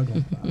 I'm not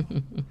going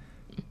to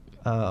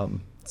file?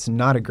 It's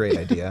not a great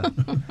idea.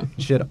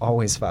 You should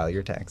always file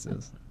your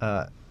taxes.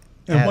 And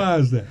why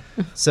is that?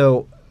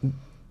 So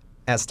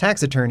as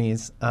tax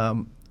attorneys,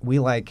 we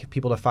like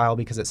people to file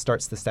because it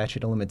starts the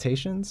statute of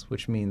limitations,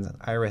 which means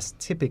IRS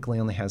typically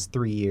only has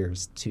 3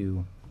 years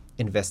to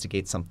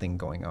investigate something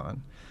going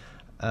on.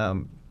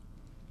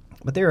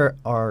 But there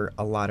are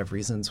a lot of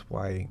reasons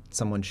why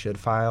someone should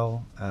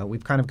file.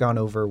 We've kind of gone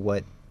over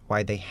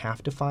why they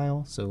have to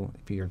file. So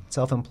if you're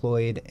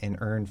self-employed and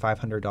earn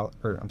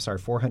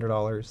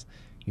 $400,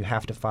 you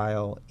have to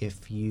file.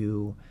 If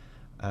you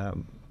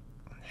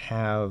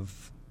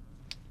have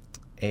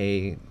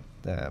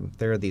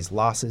there are these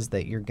losses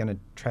that you're going to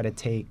try to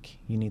take,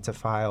 you need to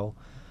file.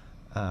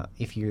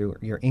 If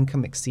your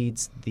income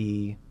exceeds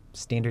the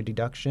standard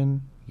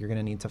deduction, you're going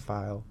to need to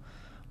file.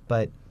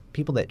 But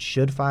people that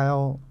should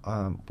file,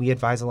 we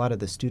advise a lot of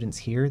the students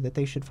here that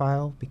they should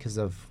file because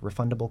of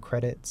refundable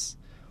credits,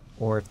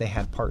 or if they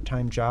had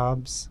part-time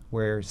jobs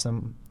where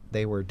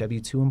they were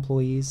W-2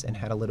 employees and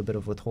had a little bit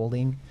of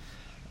withholding,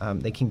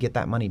 they can get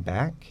that money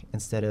back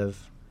instead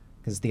of,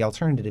 because the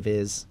alternative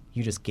is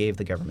you just gave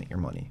the government your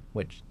money,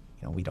 which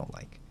we don't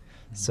like.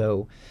 Mm-hmm.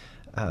 So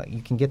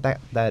you can get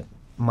that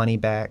money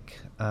back.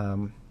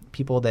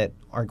 People that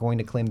are going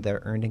to claim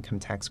their earned income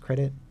tax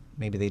credit,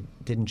 maybe they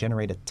didn't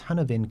generate a ton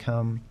of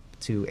income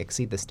to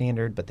exceed the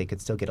standard, but they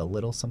could still get a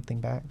little something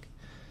back.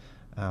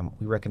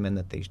 We recommend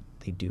that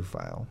they do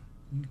file.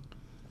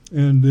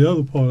 And the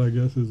other part, I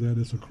guess, is that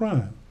it's a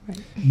crime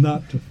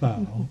not to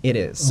file. It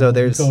is. So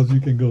because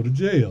you can go to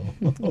jail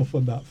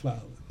for not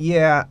filing.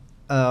 Yeah.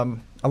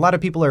 A lot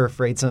of people are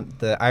afraid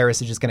the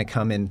IRS is just going to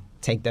come and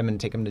take them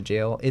to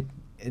jail. It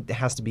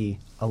has to be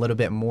a little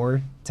bit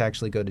more to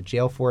actually go to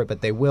jail for it,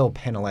 but they will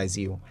penalize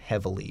you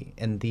heavily.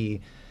 And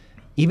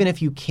even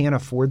if you can't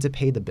afford to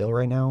pay the bill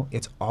right now,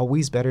 it's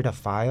always better to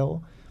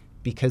file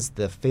because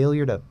the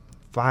failure to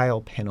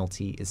file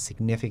penalty is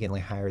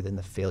significantly higher than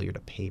the failure to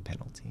pay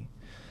penalty.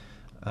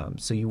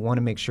 So you want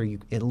to make sure you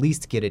at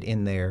least get it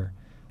in there,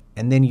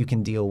 and then you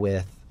can deal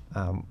with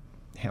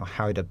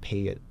how to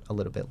pay it a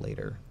little bit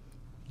later.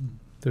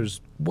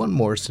 There's one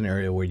more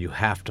scenario where you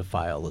have to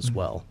file as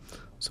well.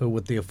 So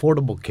with the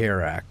Affordable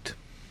Care Act,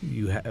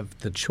 you have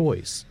the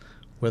choice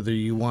whether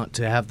you want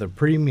to have the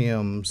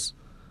premiums,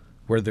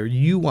 whether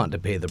you want to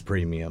pay the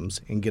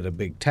premiums and get a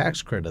big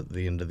tax credit at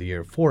the end of the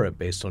year for it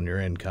based on your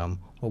income,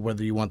 or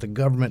whether you want the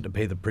government to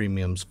pay the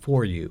premiums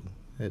for you.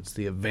 It's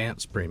the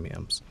advance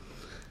premiums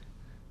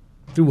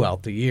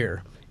throughout the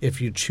year. If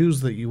you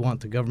choose that you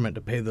want the government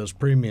to pay those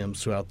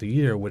premiums throughout the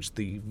year, which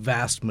the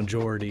vast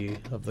majority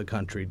of the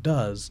country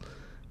does,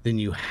 then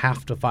you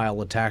have to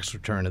file a tax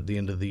return at the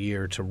end of the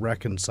year to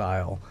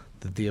reconcile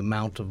that the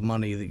amount of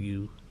money that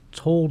you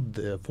told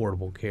the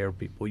Affordable Care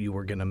people you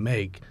were going to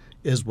make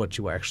is what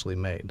you actually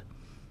made.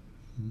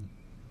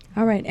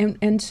 All right.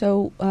 And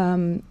so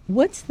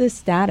what's the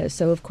status?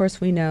 So, of course,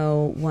 we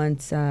know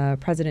once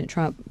President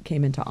Trump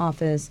came into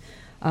office,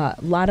 a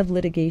lot of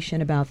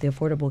litigation about the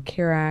Affordable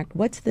Care Act.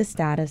 What's the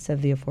status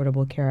of the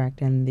Affordable Care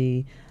Act and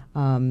the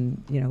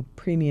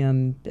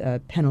premium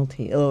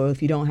penalty? Or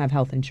if you don't have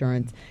health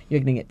insurance, you're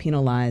going to get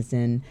penalized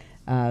and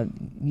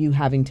you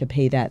having to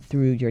pay that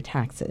through your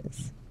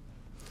taxes.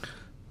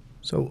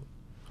 So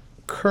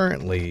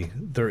currently,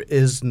 there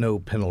is no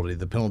penalty.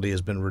 The penalty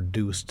has been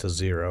reduced to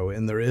 0,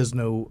 and there is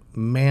no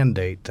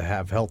mandate to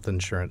have health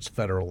insurance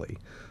federally.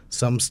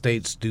 Some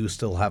states do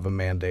still have a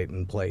mandate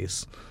in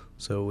place,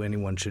 so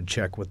anyone should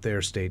check with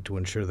their state to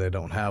ensure they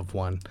don't have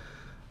one.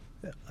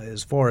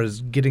 As far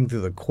as getting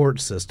through the court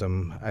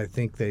system, I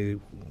think they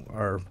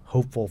are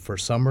hopeful for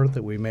summer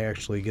that we may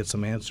actually get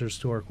some answers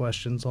to our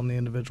questions on the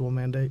individual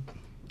mandate.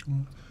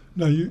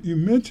 Now, you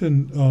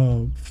mentioned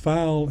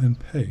file and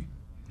pay.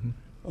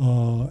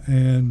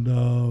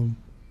 Can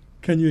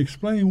you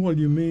explain what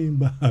you mean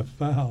by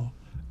file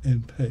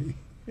and pay?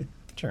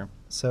 Sure.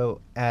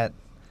 So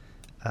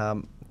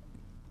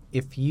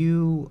if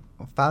you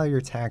file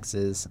your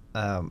taxes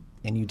and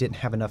you didn't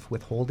have enough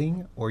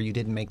withholding or you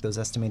didn't make those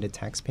estimated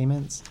tax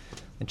payments,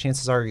 then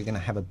chances are you're going to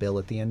have a bill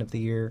at the end of the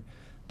year.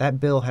 That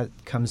bill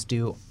comes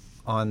due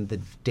on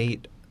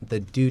the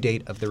due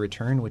date of the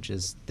return, which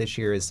is this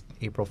year is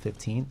April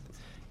 15th.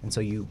 And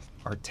so you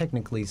are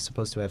technically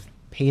supposed to have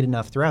paid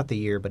enough throughout the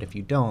year, but if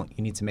you don't,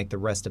 you need to make the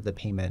rest of the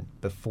payment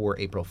before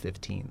April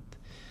 15th.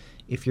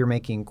 If you're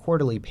making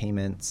quarterly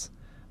payments,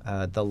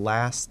 the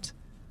last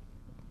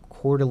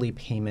quarterly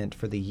payment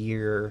for the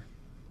year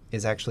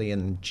is actually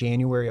in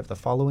January of the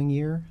following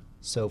year.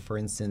 So for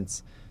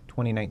instance,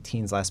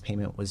 2019's last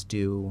payment was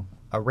due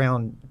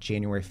around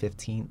January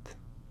 15th,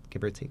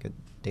 give or take a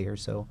day or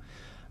so.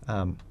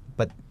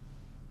 But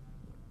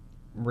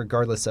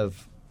regardless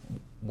of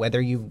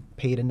whether you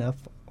paid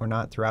enough or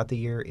not throughout the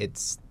year,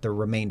 it's the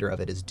remainder of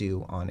it is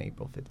due on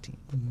April 15th.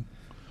 Mm-hmm.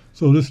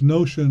 So this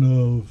notion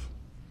of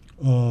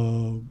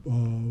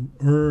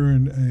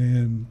earn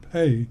and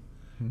pay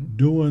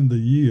during the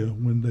year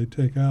when they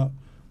take out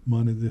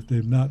money, if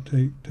they've not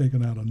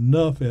taken out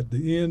enough at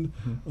the end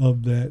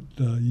of that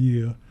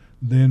year,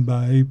 then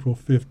by April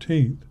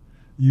 15th,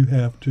 you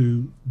have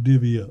to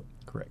divvy up.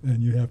 Correct.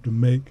 And you have to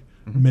make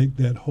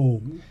that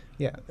whole.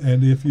 Yeah.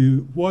 And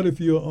what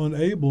if you're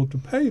unable to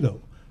pay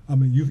though? I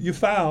mean, you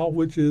file,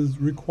 which is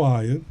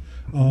required,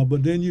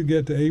 but then you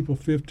get to April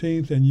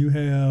 15th and you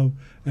have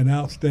an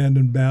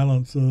outstanding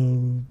balance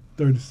of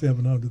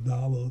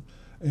 $3,700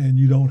 and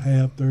you don't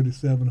have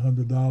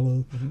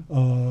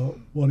 $3,700.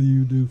 What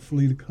do?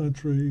 Flee the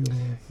country? Or?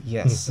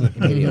 Yes,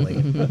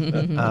 immediately.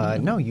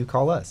 No, you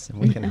call us and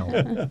we can help.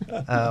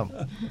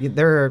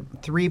 There are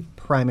three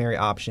primary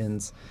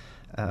options.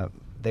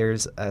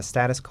 There's a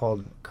status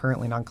called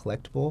currently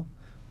non-collectible,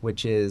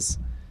 which is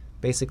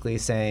basically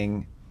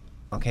saying,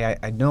 okay,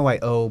 I know I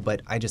owe,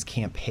 but I just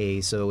can't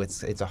pay, so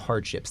it's a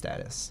hardship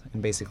status,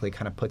 and basically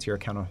kind of puts your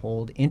account on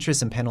hold.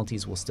 Interest and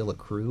penalties will still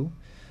accrue,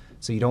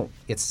 so you don't.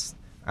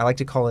 I like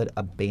to call it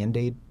a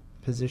Band-Aid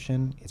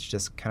position. It's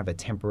just kind of a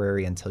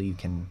temporary until you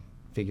can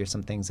figure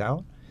some things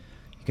out.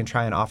 You can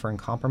try an offer and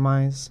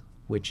compromise,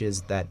 which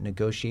is that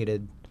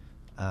negotiated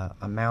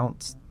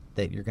amount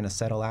that you're going to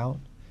settle out,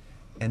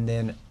 and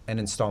then an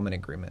installment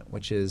agreement,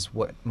 which is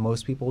what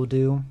most people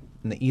do.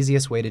 And the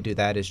easiest way to do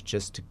that is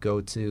just to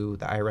go to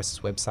the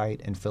IRS's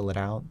website and fill it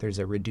out. There's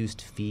a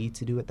reduced fee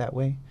to do it that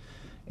way.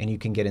 And you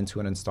can get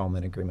into an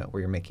installment agreement where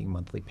you're making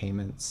monthly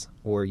payments,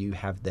 or you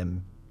have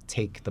them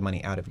take the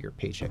money out of your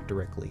paycheck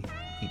directly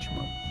each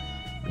month.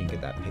 You can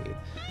get that paid.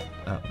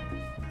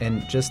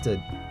 And just to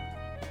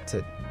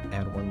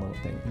add one little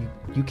thing,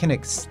 you can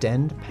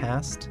extend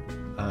past,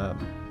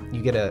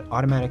 you get an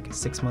automatic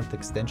 6-month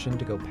extension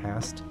to go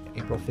past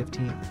April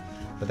 15th,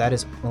 but that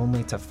is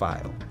only to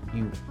file.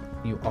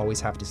 You always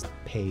have to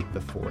pay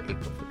before April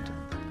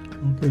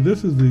 15th. Okay,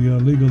 this is the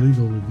Legal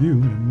Review,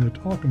 and we're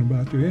talking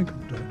about your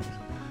income tax.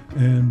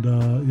 And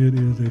it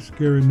is a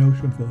scary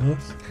notion for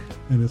us,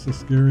 and it's a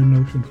scary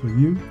notion for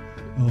you.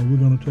 We're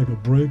going to take a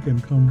break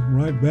and come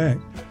right back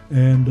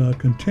and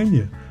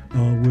continue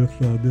with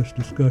this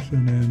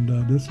discussion. And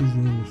this is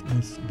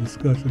a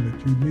discussion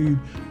that you need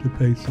to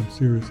pay some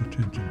serious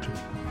attention to.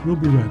 We'll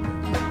be right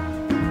back.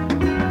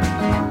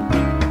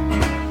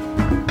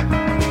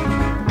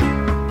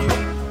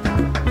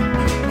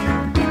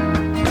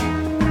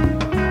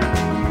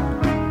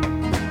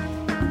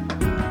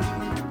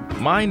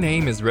 My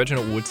name is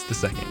Reginald Woods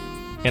II,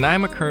 and I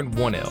am a current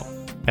 1L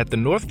at the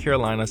North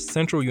Carolina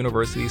Central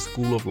University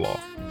School of Law,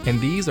 and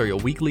these are your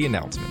weekly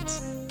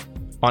announcements.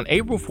 On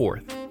April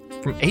 4th,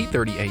 from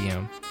 8:30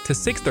 a.m. to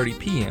 6:30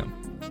 p.m.,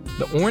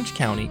 the Orange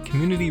County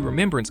Community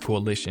Remembrance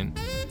Coalition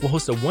will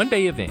host a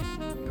one-day event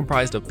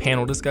comprised of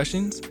panel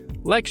discussions,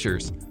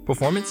 lectures,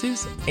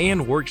 performances,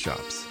 and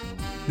workshops.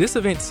 This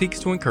event seeks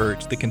to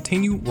encourage the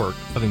continued work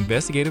of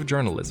investigative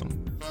journalism,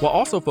 while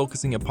also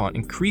focusing upon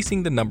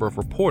increasing the number of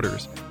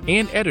reporters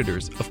and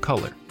editors of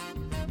color.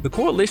 The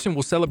coalition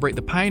will celebrate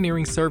the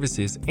pioneering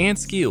services and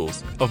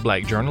skills of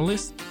Black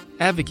journalists,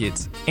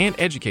 advocates, and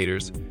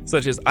educators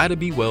such as Ida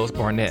B. Wells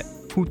Barnett,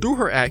 who through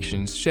her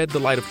actions shed the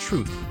light of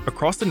truth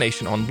across the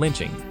nation on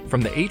lynching from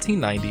the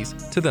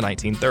 1890s to the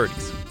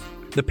 1930s.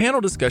 The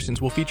panel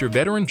discussions will feature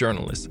veteran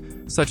journalists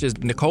such as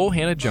Nicole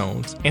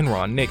Hannah-Jones and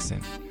Ron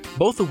Nixon,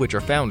 both of which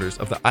are founders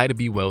of the Ida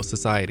B. Wells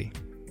Society.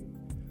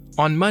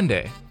 On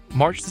Monday,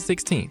 March the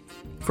 16th,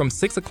 from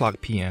 6 o'clock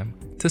p.m.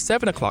 to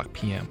 7 o'clock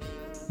p.m.,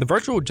 the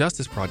Virtual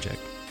Justice Project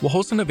will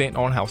host an event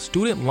on how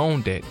student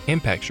loan debt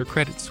impacts your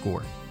credit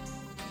score.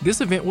 This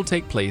event will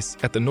take place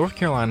at the North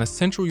Carolina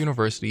Central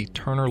University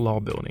Turner Law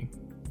Building.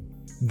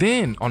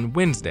 Then on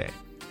Wednesday,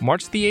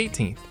 March the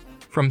 18th,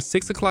 from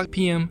 6 o'clock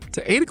p.m.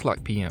 to 8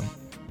 o'clock p.m.,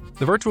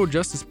 the Virtual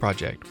Justice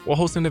Project will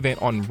host an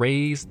event on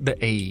Raise the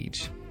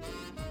Age.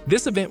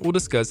 This event will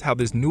discuss how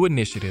this new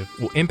initiative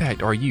will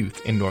impact our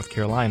youth in North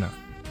Carolina.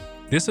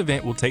 This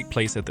event will take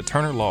place at the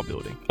Turner Law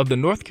Building of the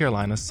North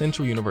Carolina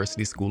Central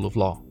University School of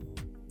Law.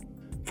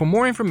 For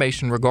more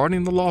information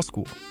regarding the law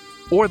school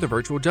or the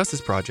Virtual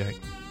Justice Project,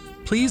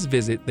 please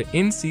visit the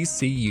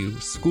NCCU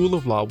School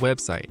of Law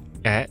website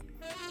at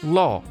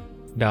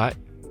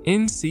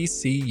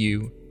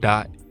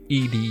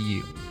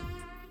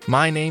law.nccu.edu.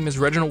 My name is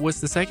Reginald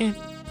Woods II,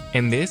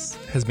 and this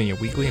has been your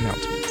weekly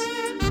announcements.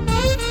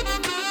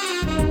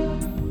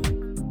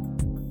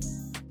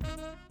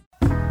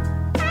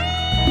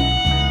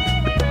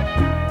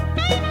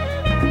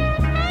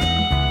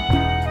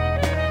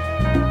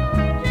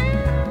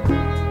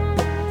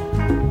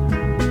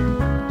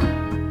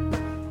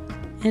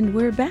 And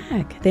we're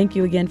back. Thank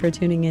you again for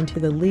tuning in to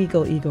the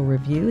Legal Eagle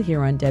Review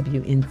here on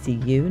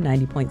WNCU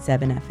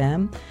 90.7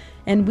 FM.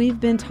 And we've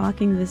been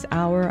talking this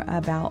hour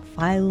about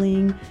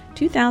filing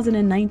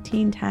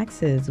 2019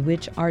 taxes,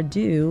 which are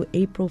due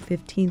April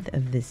 15th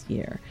of this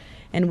year.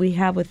 And we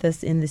have with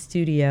us in the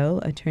studio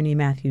Attorney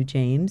Matthew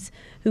James,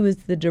 who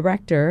is the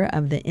director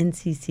of the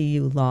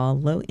NCCU Law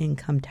Low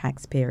Income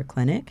Taxpayer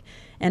Clinic,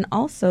 and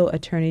also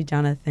Attorney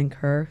Jonathan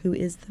Kerr, who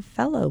is the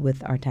fellow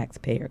with our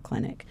Taxpayer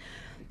Clinic.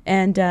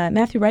 And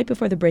Matthew, right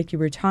before the break, you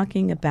were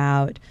talking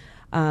about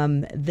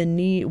the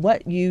need,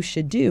 what you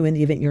should do in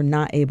the event you're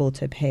not able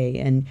to pay.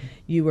 And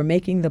you were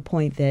making the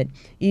point that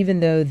even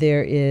though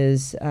there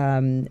is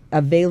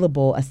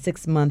available a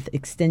 6-month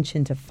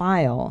extension to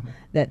file,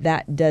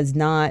 that does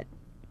not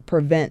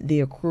prevent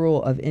the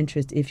accrual of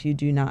interest if you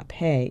do not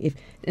pay. If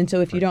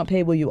you don't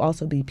pay, will you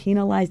also be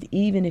penalized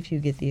even if you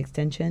get the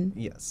extension?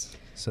 Yes.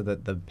 So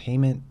that the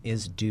payment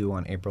is due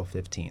on April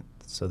 15th.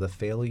 So the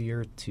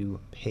failure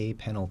to pay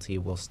penalty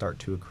will start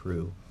to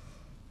accrue,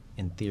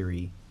 in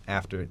theory,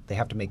 after they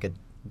have to make a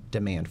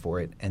demand for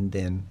it, and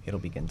then it'll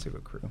begin to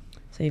accrue.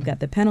 So you've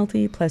got the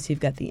penalty, plus you've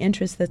got the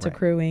interest that's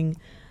accruing.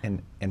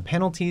 And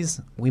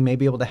penalties we may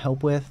be able to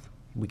help with.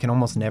 We can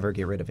almost never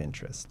get rid of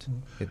interest.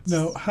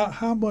 Now,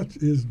 how much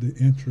is the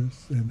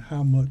interest, and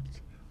how much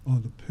are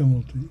the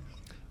penalties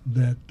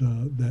that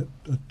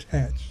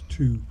attach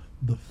to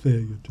the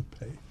failure to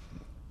pay?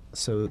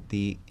 So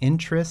the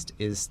interest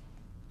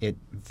it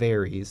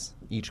varies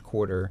each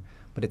quarter,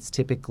 but it's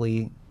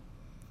typically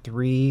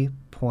 3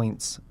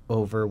 points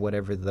over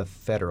whatever the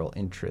federal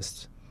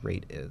interest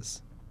rate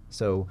is.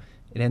 So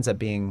it ends up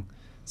being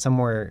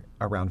somewhere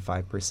around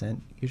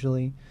 5%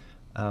 usually.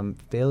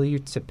 Failure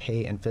to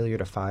pay and failure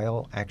to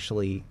file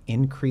actually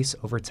increase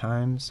over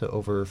time. So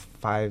over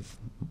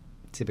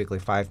typically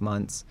 5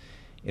 months,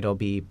 it'll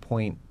be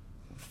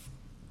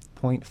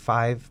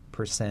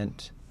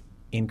 0.5%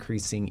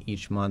 increasing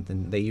each month,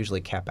 and they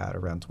usually cap out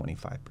around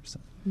 25%.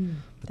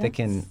 But they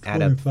can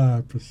add up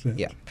 25%.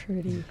 Yeah.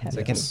 Pretty heavy. So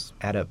it can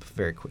add up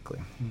very quickly.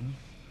 Mm-hmm.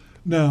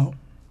 Now,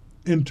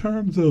 in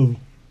terms of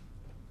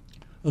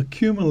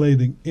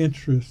accumulating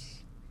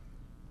interest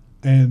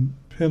and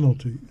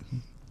penalties,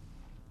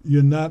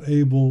 you're not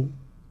able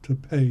to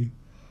pay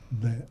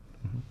that.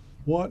 Mm-hmm.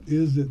 What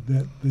is it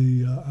that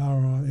the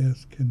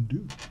IRS can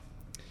do?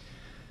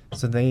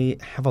 So they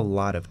have a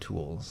lot of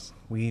tools.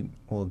 When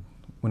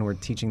we're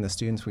teaching the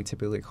students, we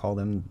typically call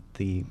them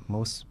the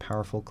most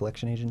powerful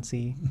collection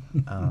agency.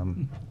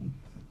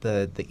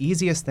 The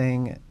easiest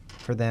thing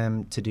for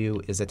them to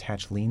do is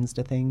attach liens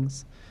to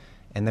things,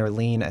 and their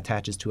lien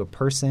attaches to a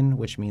person,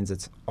 which means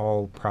it's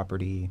all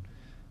property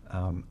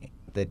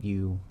that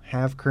you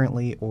have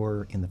currently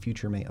or in the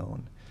future may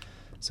own.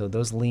 So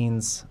those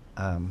liens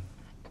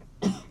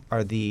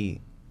are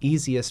the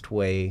easiest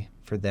way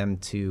for them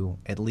to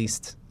at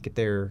least get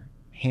their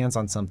hands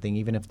on something,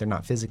 even if they're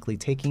not physically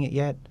taking it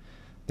yet.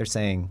 They're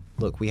saying,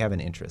 look, we have an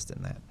interest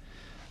in that.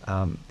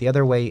 The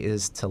other way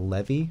is to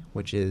levy,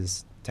 which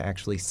is to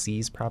actually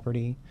seize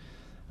property.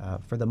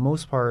 For the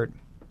most part,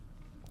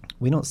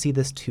 we don't see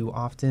this too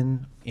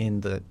often in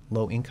the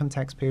low-income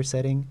taxpayer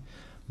setting,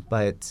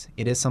 but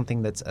it is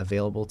something that's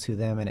available to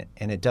them,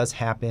 and it does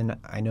happen.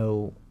 I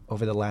know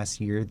over the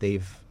last year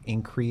they've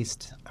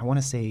increased, I want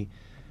to say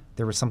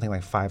there was something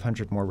like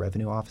 500 more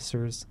revenue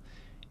officers,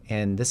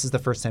 and this is the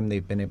first time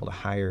they've been able to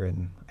hire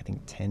in, I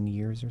think, 10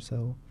 years or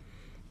so.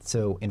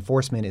 So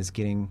enforcement is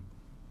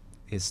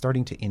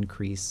starting to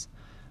increase,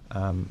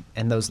 and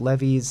those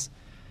levies.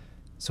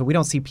 So we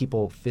don't see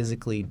people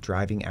physically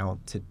driving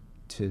out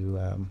to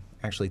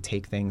actually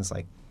take things.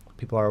 Like,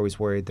 people are always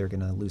worried they're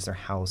going to lose their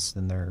house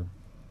and no,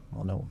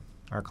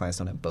 our clients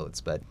don't have boats,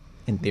 but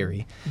in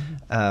theory,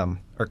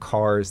 or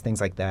cars,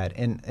 things like that.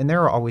 And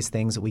there are always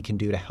things that we can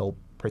do to help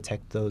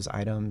protect those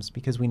items,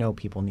 because we know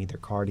people need their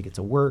car to get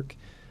to work.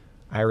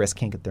 IRS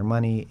can't get their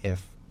money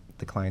if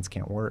the clients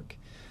can't work.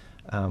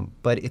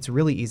 But it's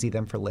really easy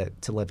then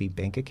to levy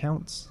bank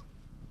accounts,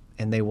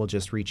 and they will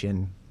just reach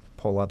in,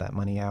 pull all that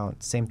money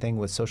out. Same thing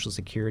with Social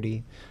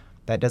Security.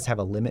 That does have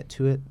a limit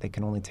to it. They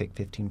can only take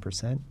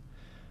 15%,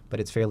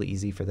 but it's fairly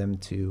easy for them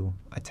to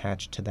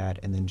attach to that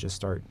and then just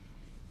start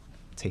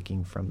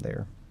taking from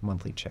their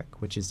monthly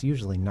check, which is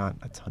usually not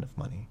a ton of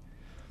money.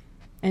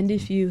 And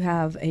if you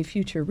have a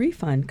future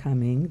refund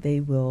coming, they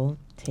will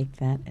take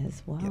that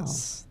as well.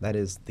 Yes, that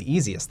is the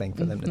easiest thing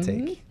for them to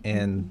take,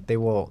 and they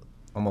will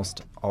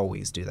almost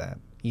always do that.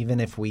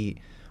 Even if we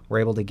we're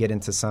able to get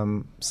into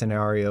some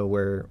scenario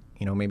where,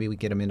 maybe we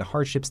get them into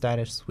hardship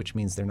status, which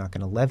means they're not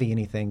going to levy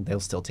anything. They'll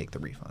still take the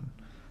refund.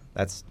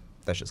 That's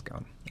just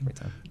gone every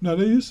time. Now,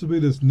 there used to be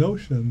this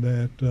notion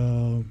that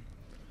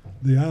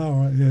the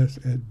IRS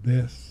at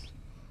best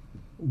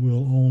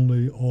will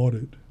only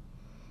audit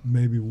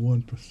maybe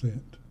 1%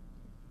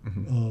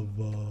 of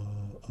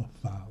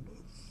filers.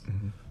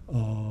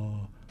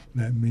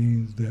 That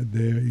means that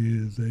there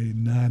is a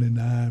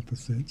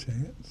 99%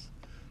 chance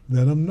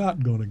that I'm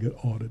not going to get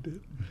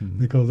audited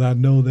because I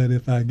know that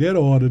if I get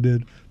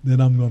audited,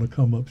 then I'm going to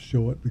come up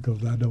short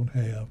because I don't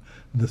have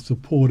the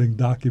supporting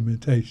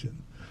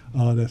documentation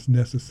that's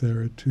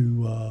necessary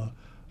to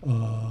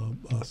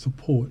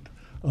support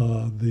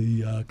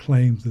the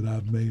claims that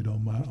I've made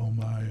on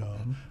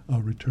my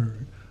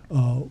return.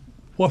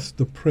 What's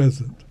the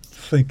present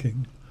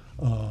thinking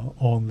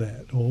on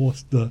that, or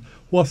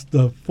what's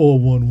the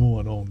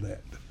 411 on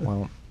that?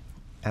 Well,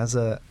 as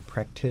a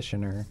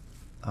practitioner,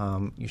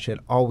 you should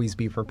always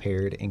be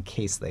prepared in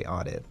case they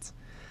audit.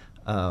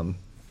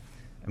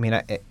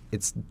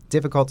 It's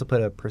difficult to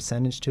put a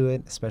percentage to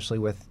it, especially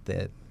with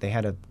they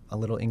had a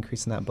little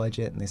increase in that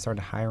budget and they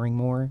started hiring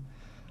more.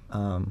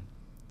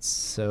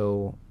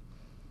 So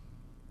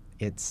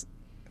it's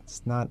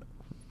not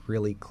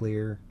really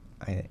clear.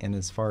 And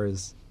as far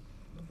as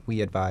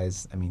we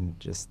advise,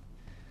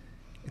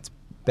 it's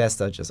best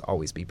to just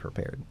always be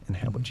prepared and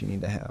have what you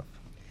need to have.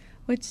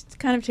 Which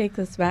kind of takes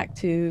us back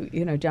to,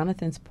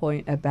 Jonathan's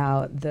point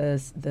about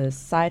the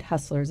side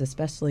hustlers,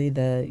 especially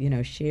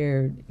the,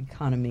 shared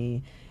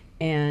economy.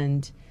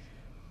 And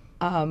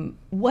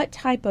what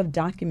type of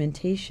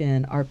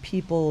documentation are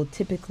people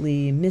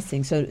typically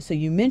missing? So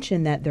you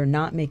mentioned that they're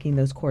not making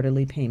those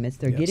quarterly payments.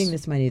 They're getting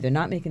this money. They're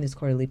not making this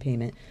quarterly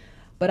payment.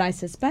 But I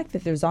suspect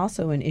that there's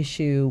also an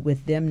issue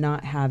with them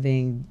not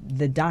having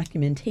the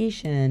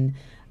documentation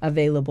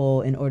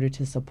available in order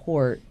to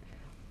support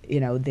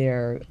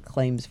their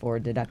claims for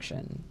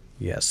deduction.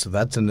 Yes, so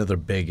that's another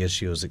big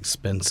issue is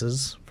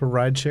expenses for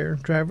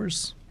rideshare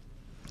drivers.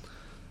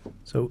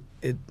 So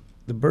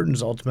the burden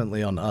is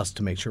ultimately on us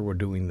to make sure we're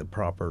doing the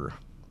proper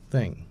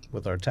thing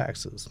with our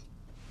taxes.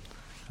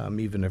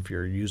 Even if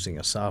you're using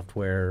a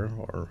software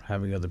or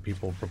having other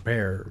people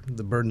prepare,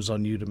 the burden's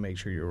on you to make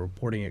sure you're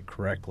reporting it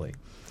correctly.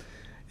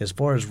 As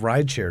far as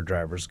rideshare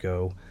drivers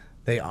go,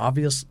 they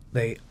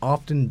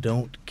often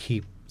don't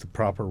keep the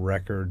proper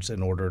records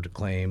in order to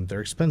claim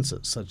their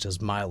expenses, such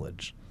as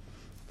mileage.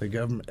 The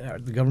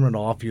government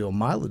will offer you a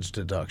mileage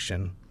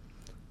deduction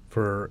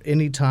for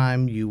any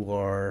time you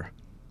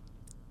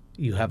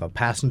have a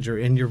passenger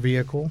in your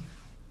vehicle.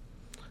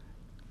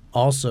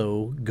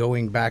 Also,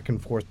 going back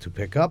and forth to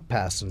pick up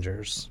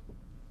passengers,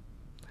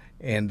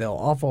 and they'll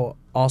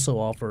also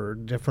offer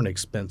different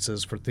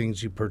expenses for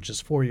things you purchase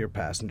for your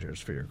passengers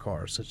for your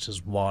car, such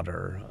as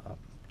water,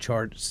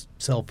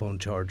 cell phone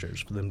chargers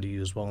for them to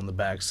use while in the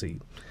back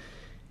seat,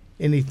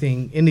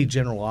 any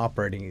general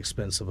operating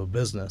expense of a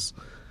business.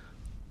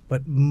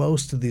 But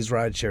most of these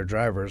rideshare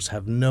drivers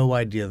have no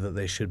idea that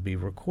they should be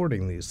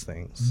recording these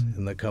things,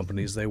 and the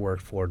companies they work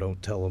for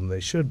don't tell them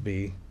they should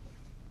be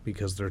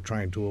because they're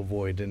trying to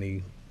avoid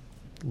any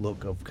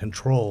look of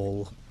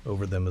control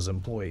over them as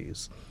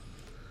employees.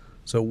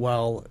 So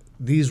while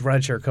these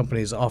rideshare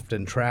companies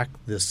often track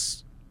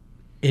this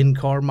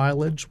in-car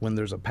mileage when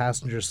there's a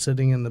passenger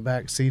sitting in the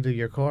back seat of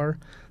your car,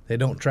 they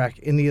don't track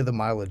any of the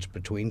mileage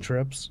between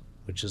trips,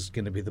 which is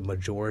going to be the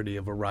majority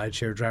of a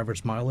rideshare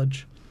driver's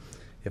mileage.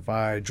 If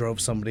I drove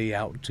somebody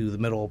out to the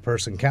middle of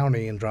Person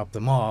County and dropped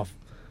them off,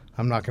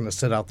 I'm not going to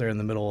sit out there in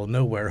the middle of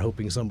nowhere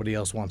hoping somebody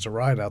else wants a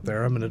ride out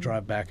there. I'm going to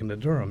drive back into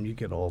Durham. You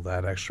get all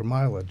that extra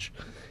mileage.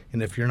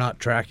 And if you're not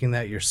tracking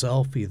that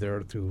yourself,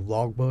 either through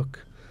logbook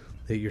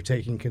that you're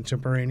taking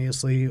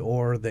contemporaneously,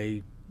 or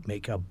they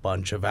make a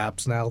bunch of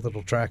apps now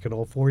that'll track it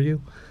all for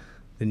you,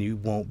 then you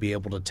won't be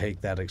able to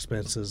take that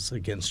expenses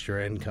against your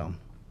income.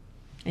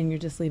 And you're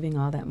just leaving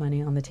all that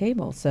money on the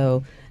table.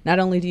 So not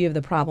only do you have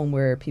the problem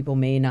where people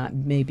may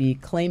be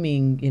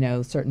claiming,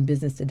 certain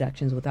business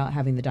deductions without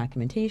having the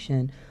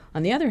documentation.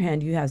 On the other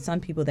hand, you have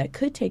some people that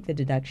could take the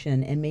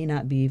deduction and may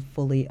not be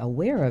fully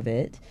aware of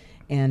it,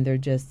 and they're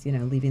just,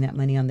 leaving that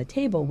money on the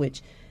table,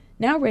 which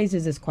now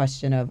raises this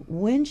question of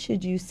when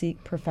should you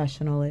seek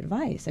professional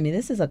advice? I mean,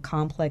 this is a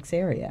complex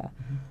area.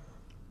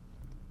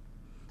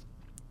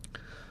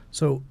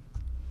 So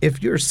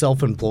if you're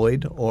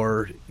self-employed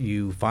or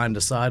you find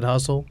a side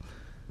hustle,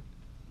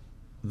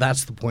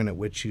 that's the point at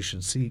which you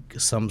should seek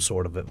some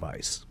sort of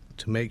advice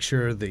to make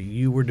sure that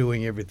you were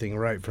doing everything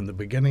right from the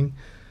beginning.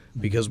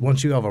 Because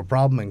once you have a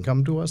problem and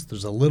come to us,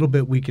 there's a little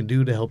bit we can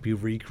do to help you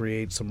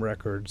recreate some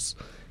records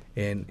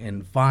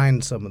and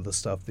find some of the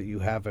stuff that you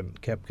haven't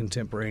kept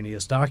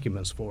contemporaneous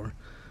documents for.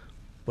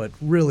 But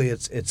really,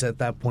 it's at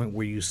that point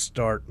where you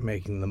start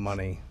making the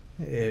money.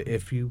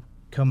 If you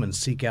come and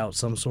seek out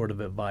some sort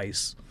of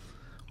advice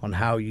on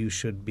how you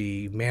should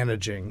be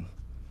managing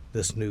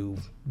this new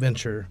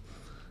venture,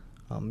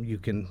 you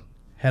can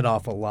head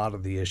off a lot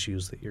of the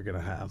issues that you're going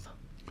to have.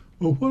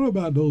 Well, what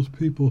about those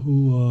people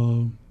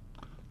who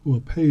are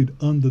paid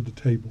under the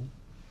table?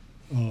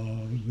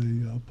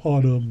 the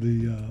part of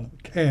the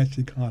cash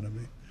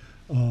economy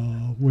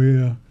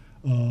where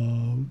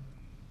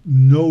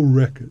no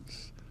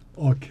records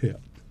are kept.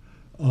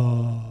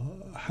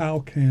 How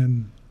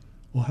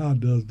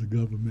does the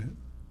government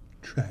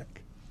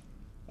track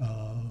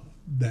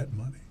that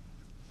money?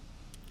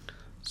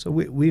 So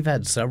we've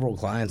had several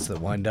clients that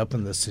wind up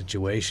in this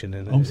situation,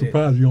 and I'm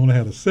surprised you only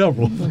had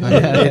several.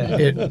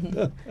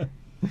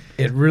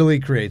 It really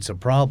creates a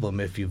problem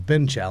if you've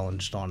been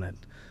challenged on it.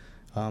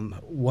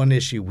 One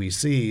issue we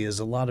see is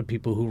a lot of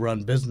people who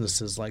run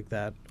businesses like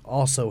that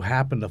also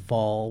happen to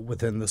fall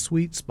within the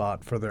sweet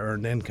spot for the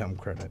earned income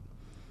credit,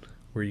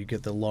 where you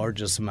get the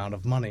largest amount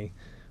of money,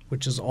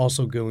 which is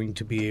also going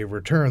to be a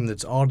return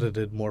that's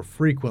audited more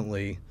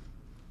frequently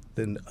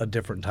than a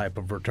different type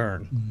of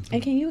return. Mm-hmm.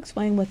 And can you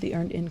explain what the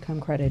earned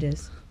income credit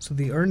is? So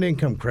the earned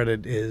income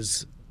credit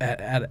is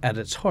at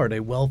its heart a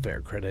welfare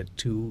credit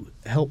to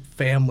help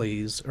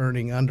families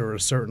earning under a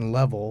certain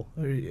level,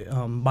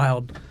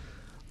 mild,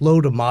 low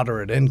to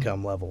moderate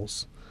income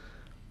levels,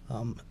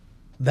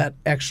 that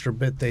extra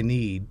bit they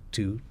need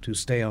to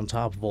stay on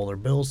top of all their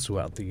bills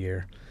throughout the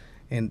year.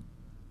 And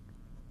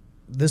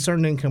this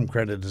earned income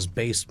credit is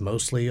based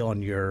mostly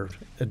on your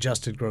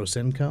adjusted gross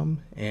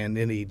income and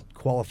any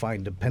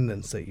qualifying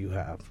dependents that you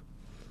have.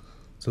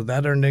 So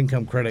that earned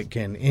income credit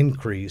can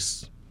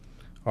increase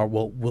or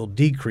will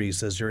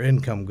decrease as your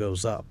income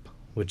goes up,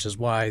 which is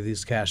why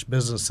these cash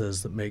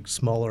businesses that make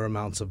smaller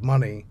amounts of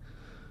money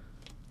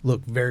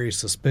look very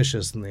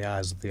suspicious in the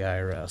eyes of the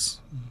IRS.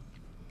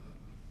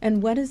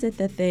 And what is it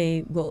that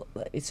they will,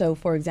 so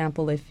for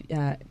example, if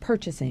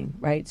purchasing,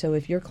 right? So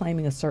if you're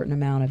claiming a certain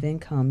amount of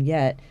income,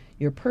 yet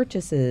your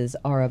purchases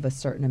are of a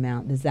certain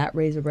amount, does that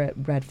raise a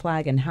red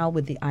flag? And how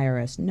would the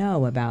IRS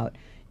know about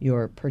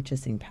your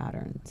purchasing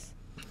patterns?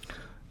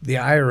 The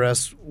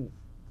IRS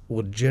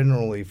would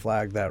generally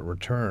flag that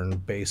return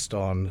based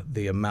on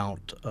the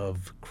amount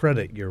of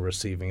credit you're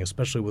receiving,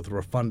 especially with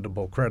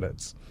refundable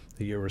credits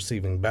that you're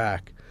receiving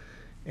back.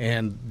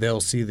 And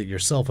they'll see that you're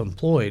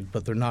self-employed,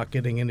 but they're not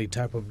getting any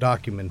type of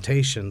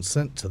documentation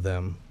sent to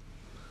them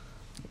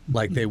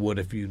like they would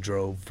if you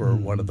drove for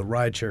one of the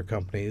rideshare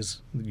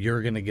companies.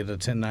 You're going to get a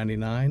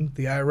 1099.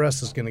 The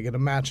IRS is going to get a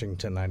matching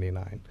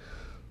 1099.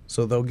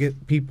 So they'll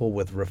get people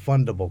with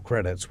refundable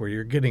credits where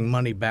you're getting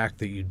money back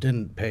that you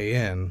didn't pay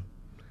in,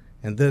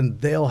 and then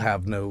they'll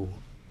have no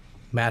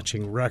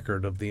matching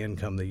record of the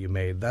income that you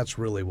made. That's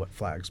really what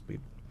flags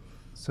people.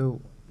 So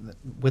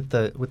with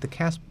the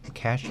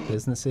cash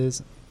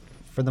businesses,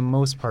 for the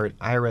most part,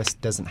 IRS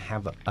doesn't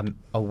have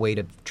a way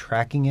of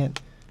tracking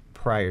it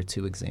prior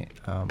to exam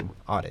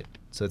audit.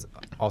 So it's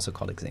also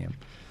called exam.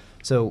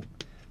 So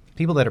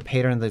people that are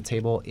paid under the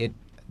table,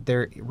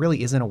 there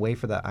really isn't a way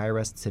for the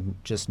IRS to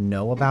just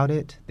know about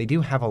it. They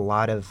do have a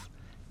lot of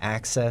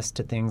access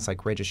to things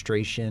like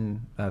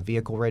registration,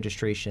 vehicle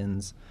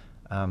registrations.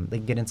 They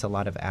can get into a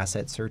lot of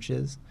asset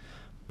searches,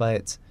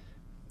 but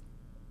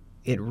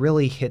it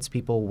really hits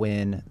people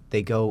when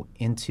they go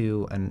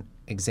into an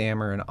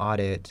exam or an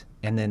audit,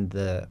 and then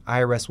the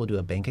IRS will do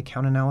a bank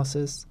account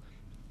analysis.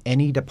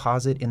 Any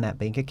deposit in that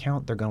bank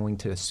account, they're going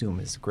to assume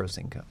is gross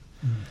income.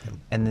 Mm-hmm.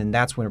 And then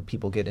that's when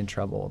people get in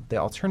trouble. The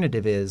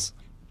alternative is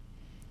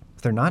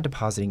if they're not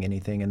depositing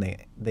anything and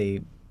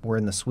they were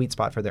in the sweet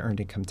spot for the earned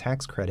income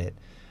tax credit,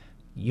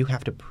 you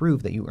have to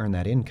prove that you earn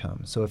that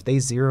income. So if they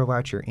zero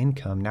out your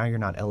income, now you're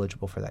not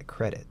eligible for that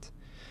credit.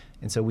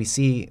 And so we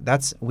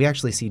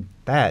actually see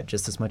that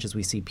just as much as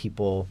we see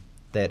people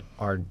that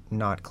are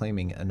not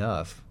claiming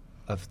enough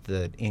of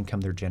the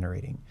income they're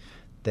generating.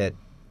 That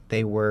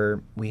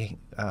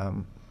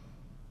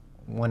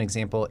one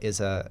example is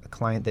a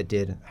client that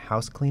did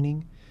house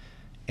cleaning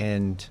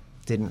and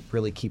didn't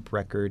really keep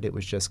record. It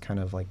was just kind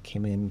of like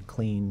came in,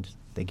 cleaned,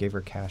 they gave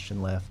her cash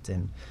and left,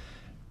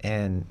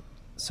 and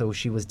so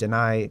she was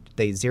denied.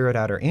 They zeroed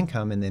out her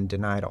income and then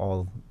denied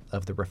all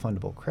of the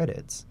refundable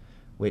credits,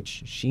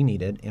 which she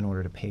needed in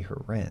order to pay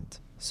her rent.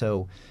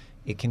 So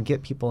it can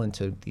get people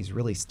into these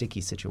really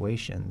sticky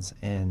situations,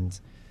 and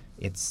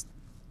it's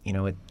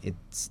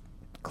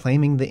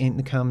claiming the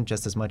income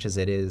just as much as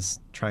it is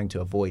trying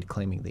to avoid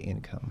claiming the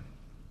income.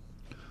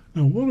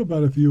 Now, what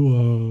about if you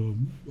are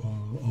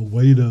a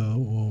waiter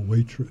or a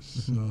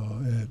waitress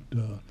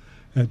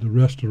at the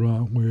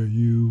restaurant where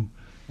you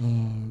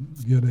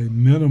get a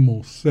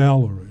minimal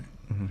salary,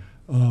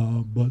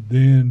 but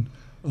then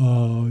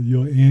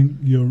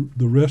the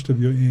rest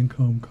of your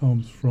income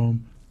comes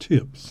from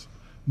tips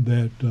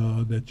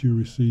that you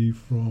receive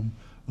from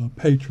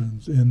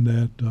patrons in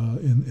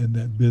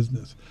that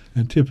business,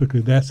 and typically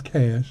that's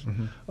cash.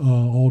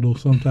 Although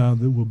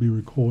sometimes it will be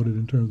recorded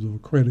in terms of a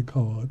credit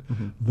card,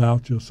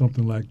 voucher,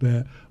 something like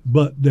that.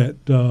 But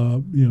that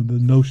the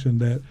notion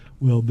that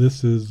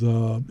this is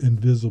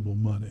invisible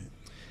money.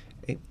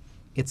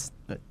 It's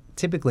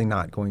typically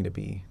not going to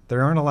be.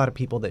 There aren't a lot of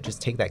people that just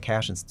take that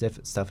cash and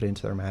stuff it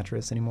into their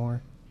mattress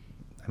anymore.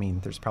 I mean,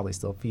 there's probably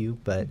still a few,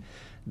 but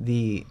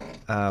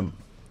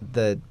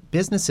the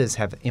businesses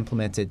have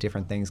implemented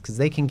different things because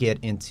they can get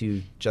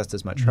into just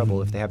as much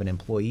trouble if they have an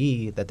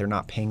employee that they're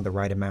not paying the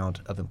right amount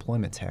of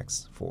employment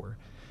tax for.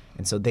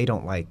 And so they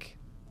don't like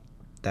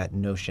that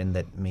notion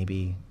that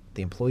maybe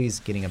the employee's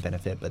getting a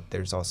benefit, but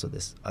there's also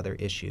this other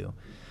issue.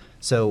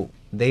 So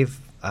they've,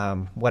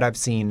 what I've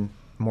seen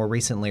more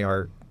recently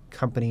are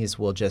companies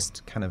will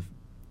just kind of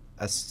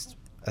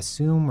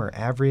assume or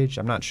average.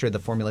 I'm not sure the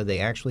formula they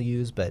actually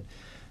use, but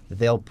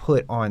they'll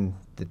put on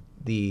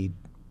the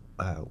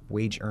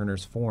wage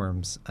earners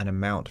forms an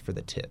amount for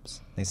the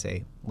tips. They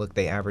say, look,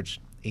 they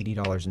average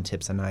 $80 in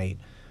tips a night.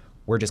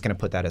 We're just going to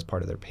put that as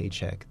part of their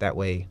paycheck. That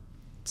way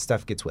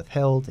stuff gets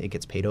withheld, it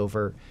gets paid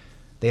over.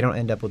 They don't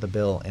end up with a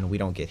bill, and we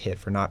don't get hit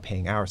for not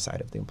paying our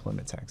side of the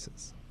employment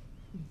taxes.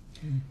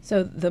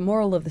 So the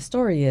moral of the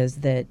story is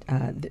that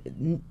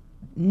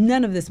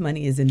none of this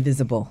money is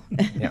invisible.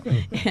 Yeah.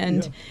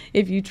 And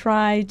if you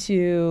try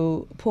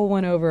to pull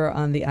one over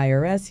on the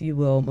IRS, you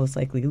will most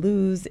likely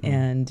lose,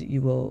 and you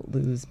will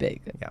lose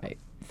big. Yeah. Right?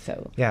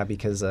 So yeah,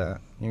 because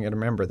you're going to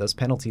remember those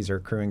penalties are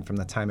accruing from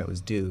the time it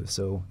was due.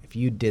 So if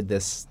you did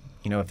this,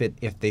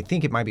 if they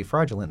think it might be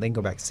fraudulent, they can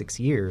go back 6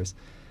 years,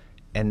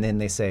 and then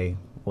they say,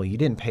 well, you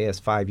didn't pay us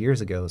 5 years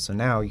ago, so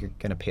now you're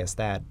going to pay us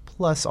that,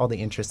 plus all the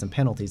interest and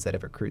penalties that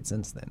have accrued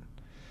since then.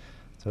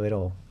 So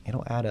it'll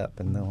add up,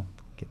 and they'll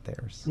get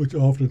theirs. Which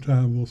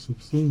oftentimes will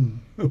subsume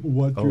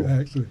what you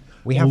actually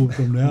owe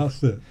from the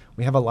outset.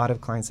 We have a lot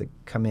of clients that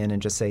come in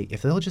and just say,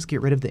 if they'll just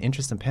get rid of the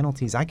interest and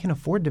penalties, I can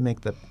afford to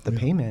make the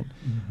payment.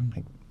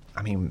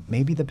 Mm-hmm.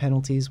 Maybe the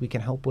penalties we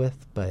can help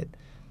with, but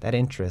that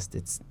interest,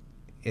 it's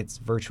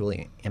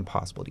virtually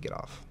impossible to get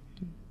off.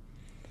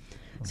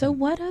 So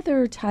what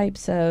other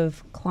types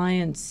of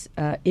clients'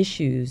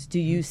 issues do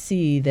you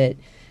see that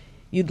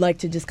you'd like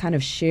to just kind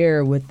of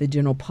share with the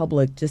general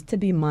public, just to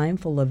be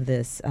mindful of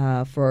this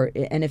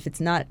and if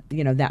it's not,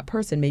 that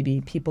person,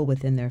 maybe people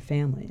within their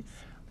families?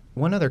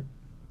 One other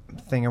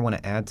thing I want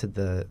to add to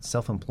the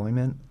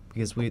self-employment,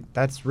 because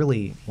that's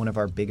really one of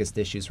our biggest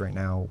issues right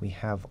now. We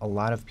have a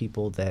lot of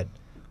people that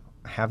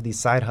have these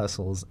side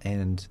hustles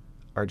and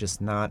are just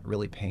not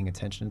really paying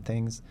attention to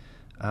things.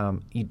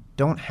 You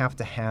don't have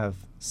to have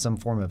some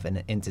form of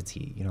an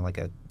entity, like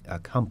a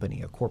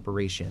company, a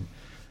corporation.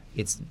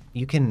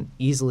 You can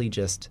easily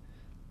just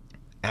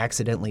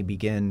accidentally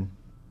begin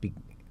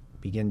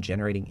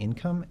generating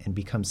income and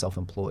become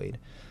self-employed.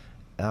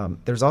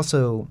 There's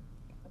also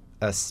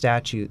a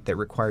statute that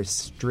requires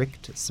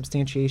strict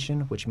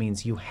substantiation, which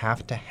means you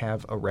have to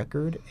have a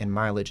record, and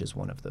mileage is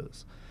one of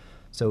those.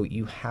 So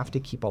you have to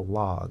keep a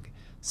log.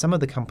 Some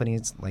of the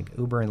companies like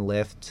Uber and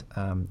Lyft,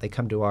 they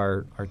come to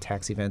our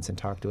tax events and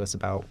talk to us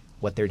about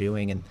what they're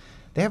doing, and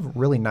they have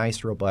really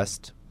nice,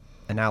 robust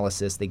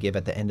analysis they give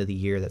at the end of the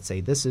year that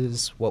say, this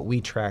is what we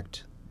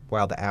tracked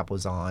while the app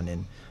was on,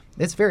 and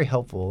it's very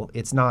helpful.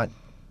 It's not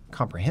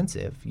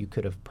comprehensive. You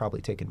could have probably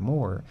taken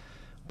more,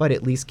 but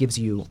at least gives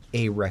you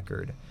a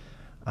record.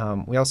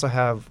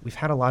 We've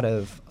had a lot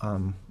of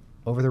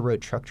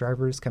over-the-road truck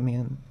drivers come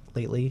in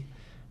lately,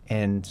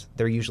 and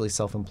they're usually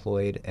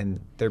self-employed, and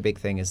their big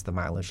thing is the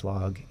mileage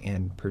log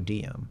and per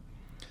diem.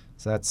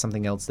 So that's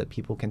something else that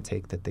people can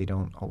take that they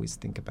don't always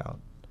think about.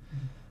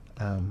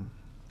 And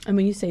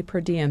when you say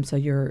per diem, so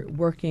you're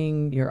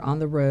working, you're on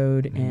the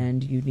road,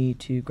 and you need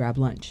to grab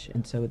lunch,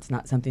 and so it's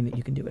not something that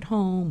you can do at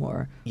home,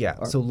 or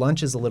so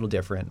lunch is a little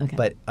different,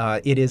 but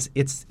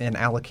it's an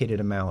allocated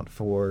amount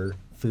for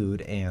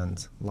food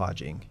and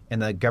lodging,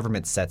 and the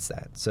government sets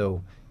that.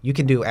 So you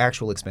can do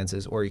actual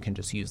expenses, or you can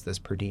just use this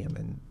per diem,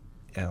 and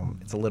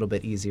it's a little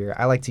bit easier.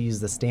 I like to use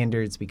the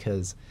standards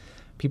because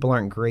people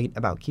aren't great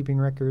about keeping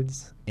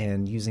records,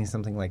 and using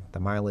something like the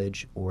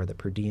mileage or the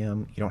per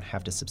diem, you don't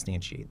have to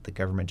substantiate. The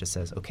government just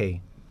says,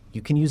 okay,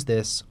 you can use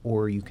this,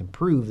 or you can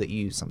prove that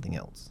you use something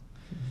else.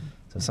 Mm-hmm.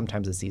 So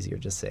sometimes it's easier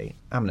to just say,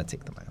 I'm going to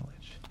take the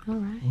mileage. All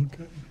right.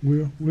 Okay.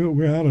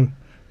 We're out of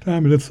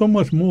time, and there's so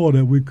much more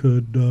that we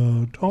could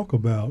talk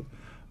about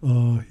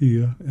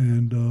here,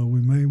 and we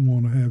may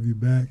want to have you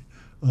back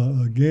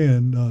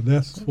again.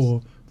 That's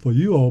for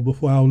you all, but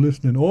for our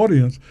listening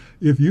audience,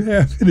 if you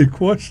have any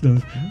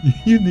questions,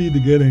 you need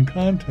to get in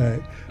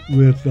contact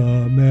with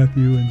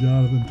Matthew and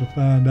Jonathan to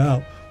find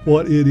out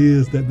what it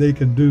is that they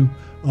can do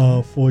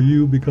for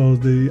you, because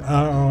the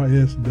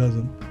IRS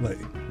doesn't play.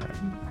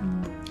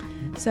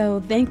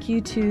 So thank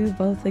you to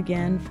both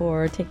again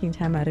for taking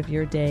time out of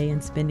your day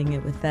and spending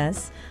it with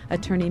us.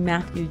 Attorney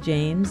Matthew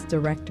James,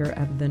 Director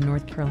of the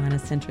North Carolina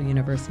Central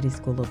University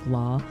School of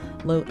Law,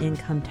 Low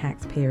Income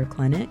Taxpayer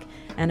Clinic,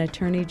 and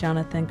Attorney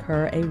Jonathan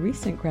Kerr, a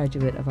recent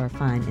graduate of our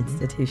fine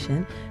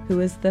institution, who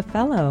is the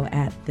fellow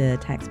at the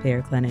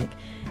Taxpayer Clinic.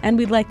 And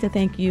we'd like to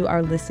thank you,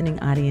 our listening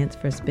audience,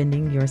 for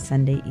spending your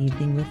Sunday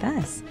evening with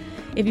us.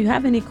 If you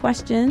have any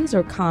questions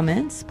or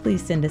comments,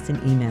 please send us an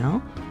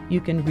email.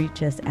 You can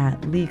reach us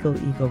at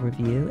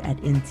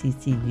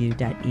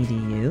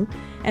legaleaglereview@nccu.edu.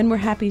 And we're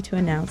happy to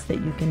announce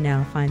that you can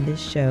now find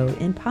this show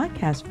in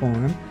podcast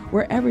form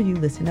wherever you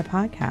listen to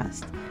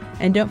podcasts.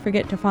 And don't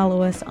forget to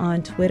follow us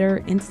on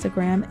Twitter,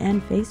 Instagram,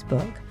 and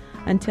Facebook.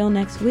 Until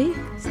next week,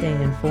 stay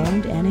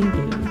informed and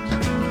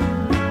engaged.